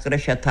óin as gur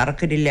sé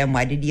tarachar le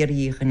maidí díar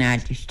díchan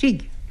áilti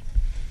stig.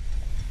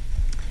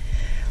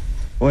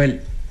 Well,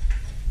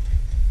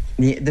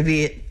 da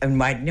bhí an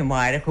maidna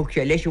Máire chug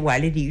sé leis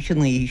bhhaile dí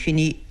sin í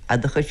sinní a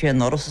ducha sé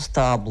noras a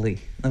stablaí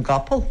na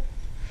gapal.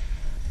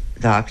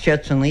 Dach sé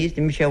san níos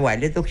dim sé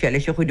bhhaile dúch sé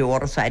leis chuid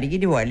óras airigi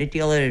dí bhhaile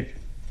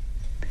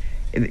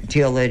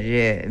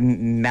tíalar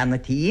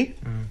menatí.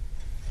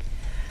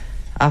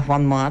 A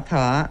fan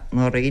mátá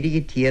nó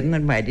réidirigi tíarn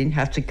ar maidin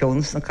hef sa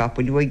ceonas na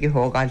capalú ag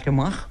thógáilte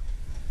amach.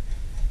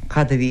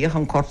 Cad a bhíoch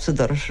an corsa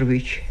doras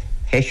rúich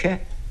heise.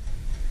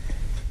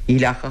 Í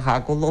lecha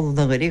chagóil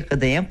na ghirí go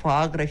déon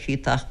págra sí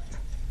tacht.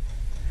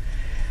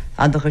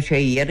 Andacha sé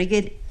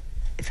éirigid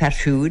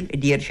fersúil i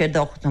ddíir sé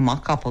docht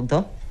amach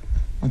capalda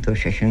an tú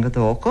sé sin go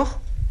dócach.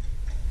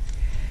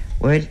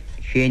 Well,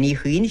 sé ní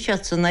chuoine sé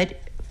sannaid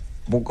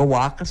bu go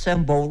bhhachas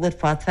an bólar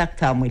fad feach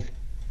tamil.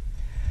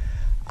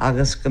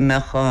 Agus go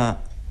mecha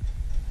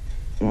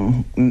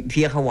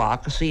fíocha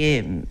bhhachas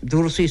í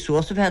dúrasaí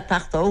suasa bheith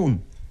tacht ón.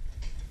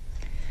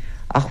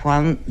 Ach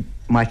fan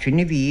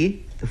maitúna bhí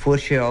de fuair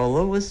sé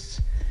ólas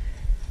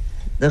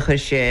de chu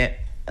sé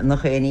na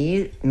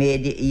chéanaí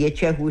médi iad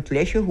sé hút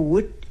leis a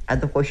hút a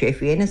de chu sé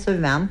féine sa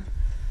bhean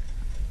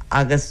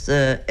agus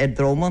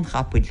dróman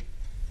chapúil.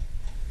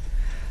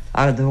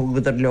 Agus de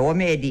thugad leo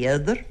médi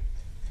idir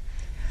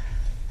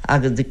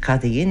agus de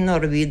cadaín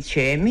nó a bhíad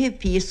séimi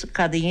pís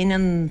cadaín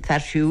an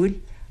fersúil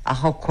a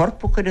cha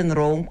corpachar an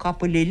róm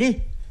capúil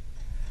lili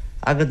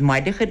agus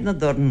maidechid na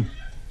dorn.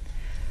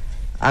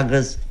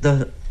 Agus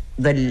de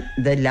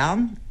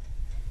lean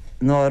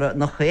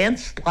na chéan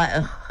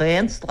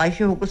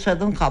streiche thugus sé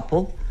an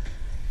capúil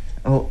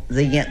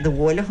de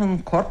bhilech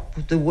an corp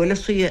de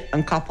bhfuileí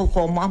an capúil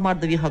chomá mar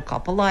de bhí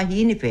capúil a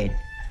híine féin.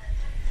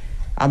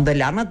 An de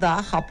leanna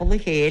dá capúil a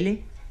chéile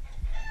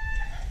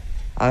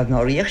agus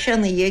nó riach sé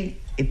na dhéag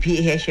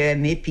hé sé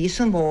mé pí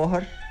an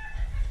bmhthir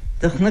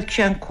duchnac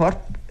sé an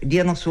corp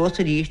díanana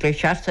suasa ríos le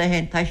seaartta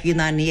hen tá sí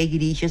na néag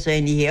ríise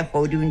sé ní hé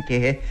choidún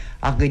tuthe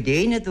ach go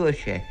déine dúir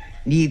sé.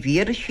 Ní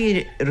bhíar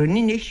sí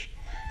runninis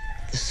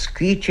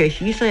scríte sé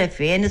síos le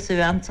féine sa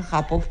bhean sa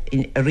chapal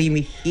in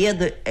riimi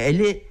chéad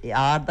eile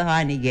áda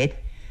hána géit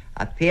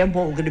a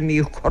féimbógur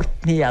mí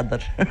corpní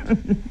adar.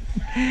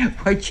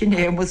 Bhaid sin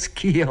émo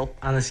scéal.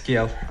 Anna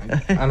scéal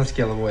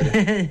a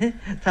bhide.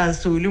 Tá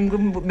súlum go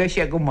me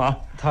sé go má.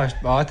 Tá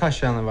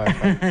sé anna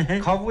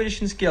bhhaid. Cá bhfuil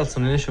sin scéal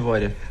san in is a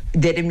bhide?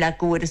 Déirim le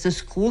gohfuir is a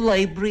school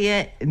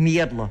library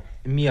Míreanna.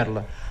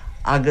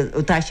 Agus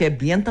tá sé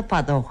blianta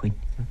padáchain.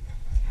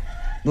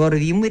 Nuair a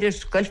bhí muir ar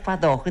scoil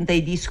padáchain é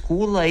dí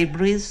school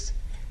libraries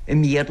i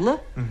Míreanna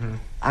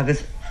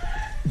agus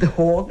de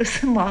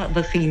hágas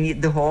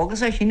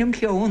a sinnim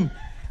ceún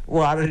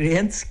war a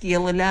réon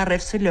scéal le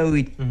raibh sa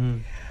leid.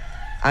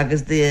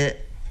 Agus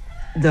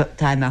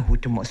tá me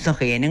thuta mó sa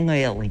chéana an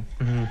gáalainn.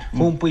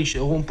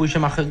 Thúmpú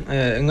amach an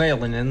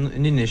gáalainn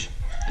in inis?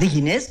 De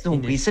híines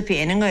thúmpí sa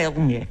féin an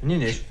gáalainn.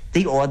 Nínis?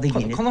 Dí áda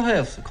híine. Chuna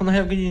hebh go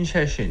dtíon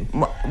sé sin?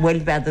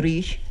 Bhfuil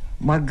beidiríis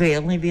mar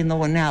gáalainn bhí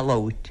nó an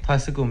ealaút. Tá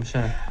sa gom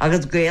sé.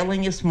 Agus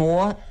gáalainn is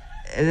mó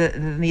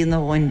bhí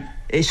nó an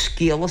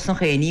scéalas na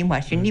chéanaí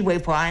mar sin ní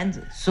bhfuil fáin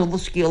sula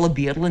scéal a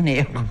Bhéarla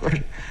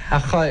néachar.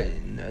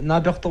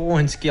 Ná becht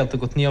óhain scéalta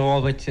go ní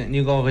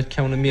gáid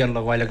ceanna Míreanna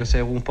bhile agus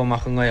é bhúmpa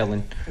amach an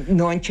gáalainn.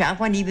 nó an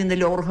teafhain í bhín na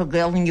leorcha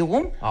gáalainn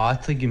jóm?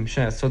 Tá gim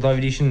sé, so dá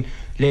bhí sin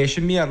léis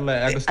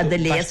Míreanna agus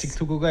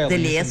tú go gáalainn. De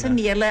léis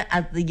Míreanna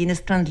a gine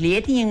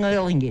translating an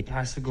gáalainn.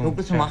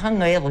 Agus amach an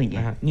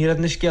gáalainn. Ní raibh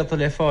na scéalta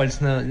le fáil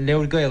na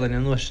leabhar gáalainn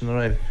an nuas na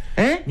raibh.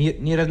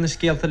 Ní raibh na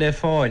scéalta le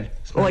fáil.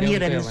 Ní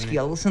raibh na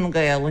scéal san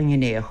gáalainn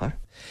néachar.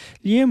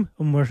 Liam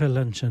Ó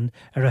Muirthile sin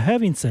ar a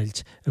hefhín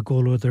seilt a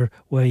ggóladar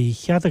Uí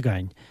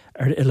Cheadagáin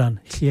ar Oileán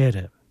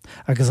Chléire,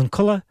 agus an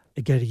colla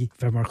a geirí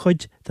bheith mar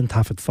chuid den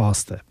tafad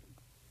fásta.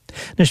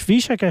 Nes bhí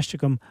sé geiste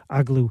gom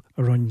aglú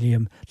a ron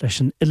Liam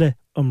leis an ile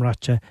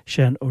umráte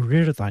sean ó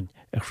riadain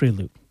a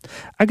chrílú,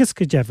 agus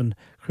go deimhin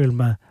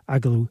chríilme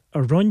aglú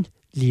a ron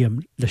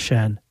Liam le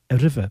sean a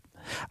rimhe,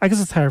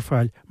 agus a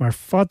thairfáil mar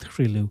fad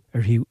chrílú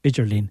ar hiú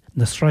idirlín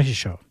na sráise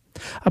seo.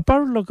 A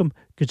barlogam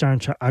go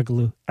dearnse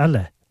aglaú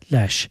eile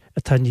leis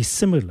atá níos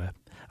simúla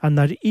a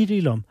nar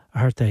irílumm a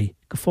thart é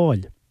go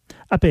fáil,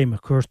 a bé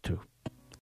mar cuairtú.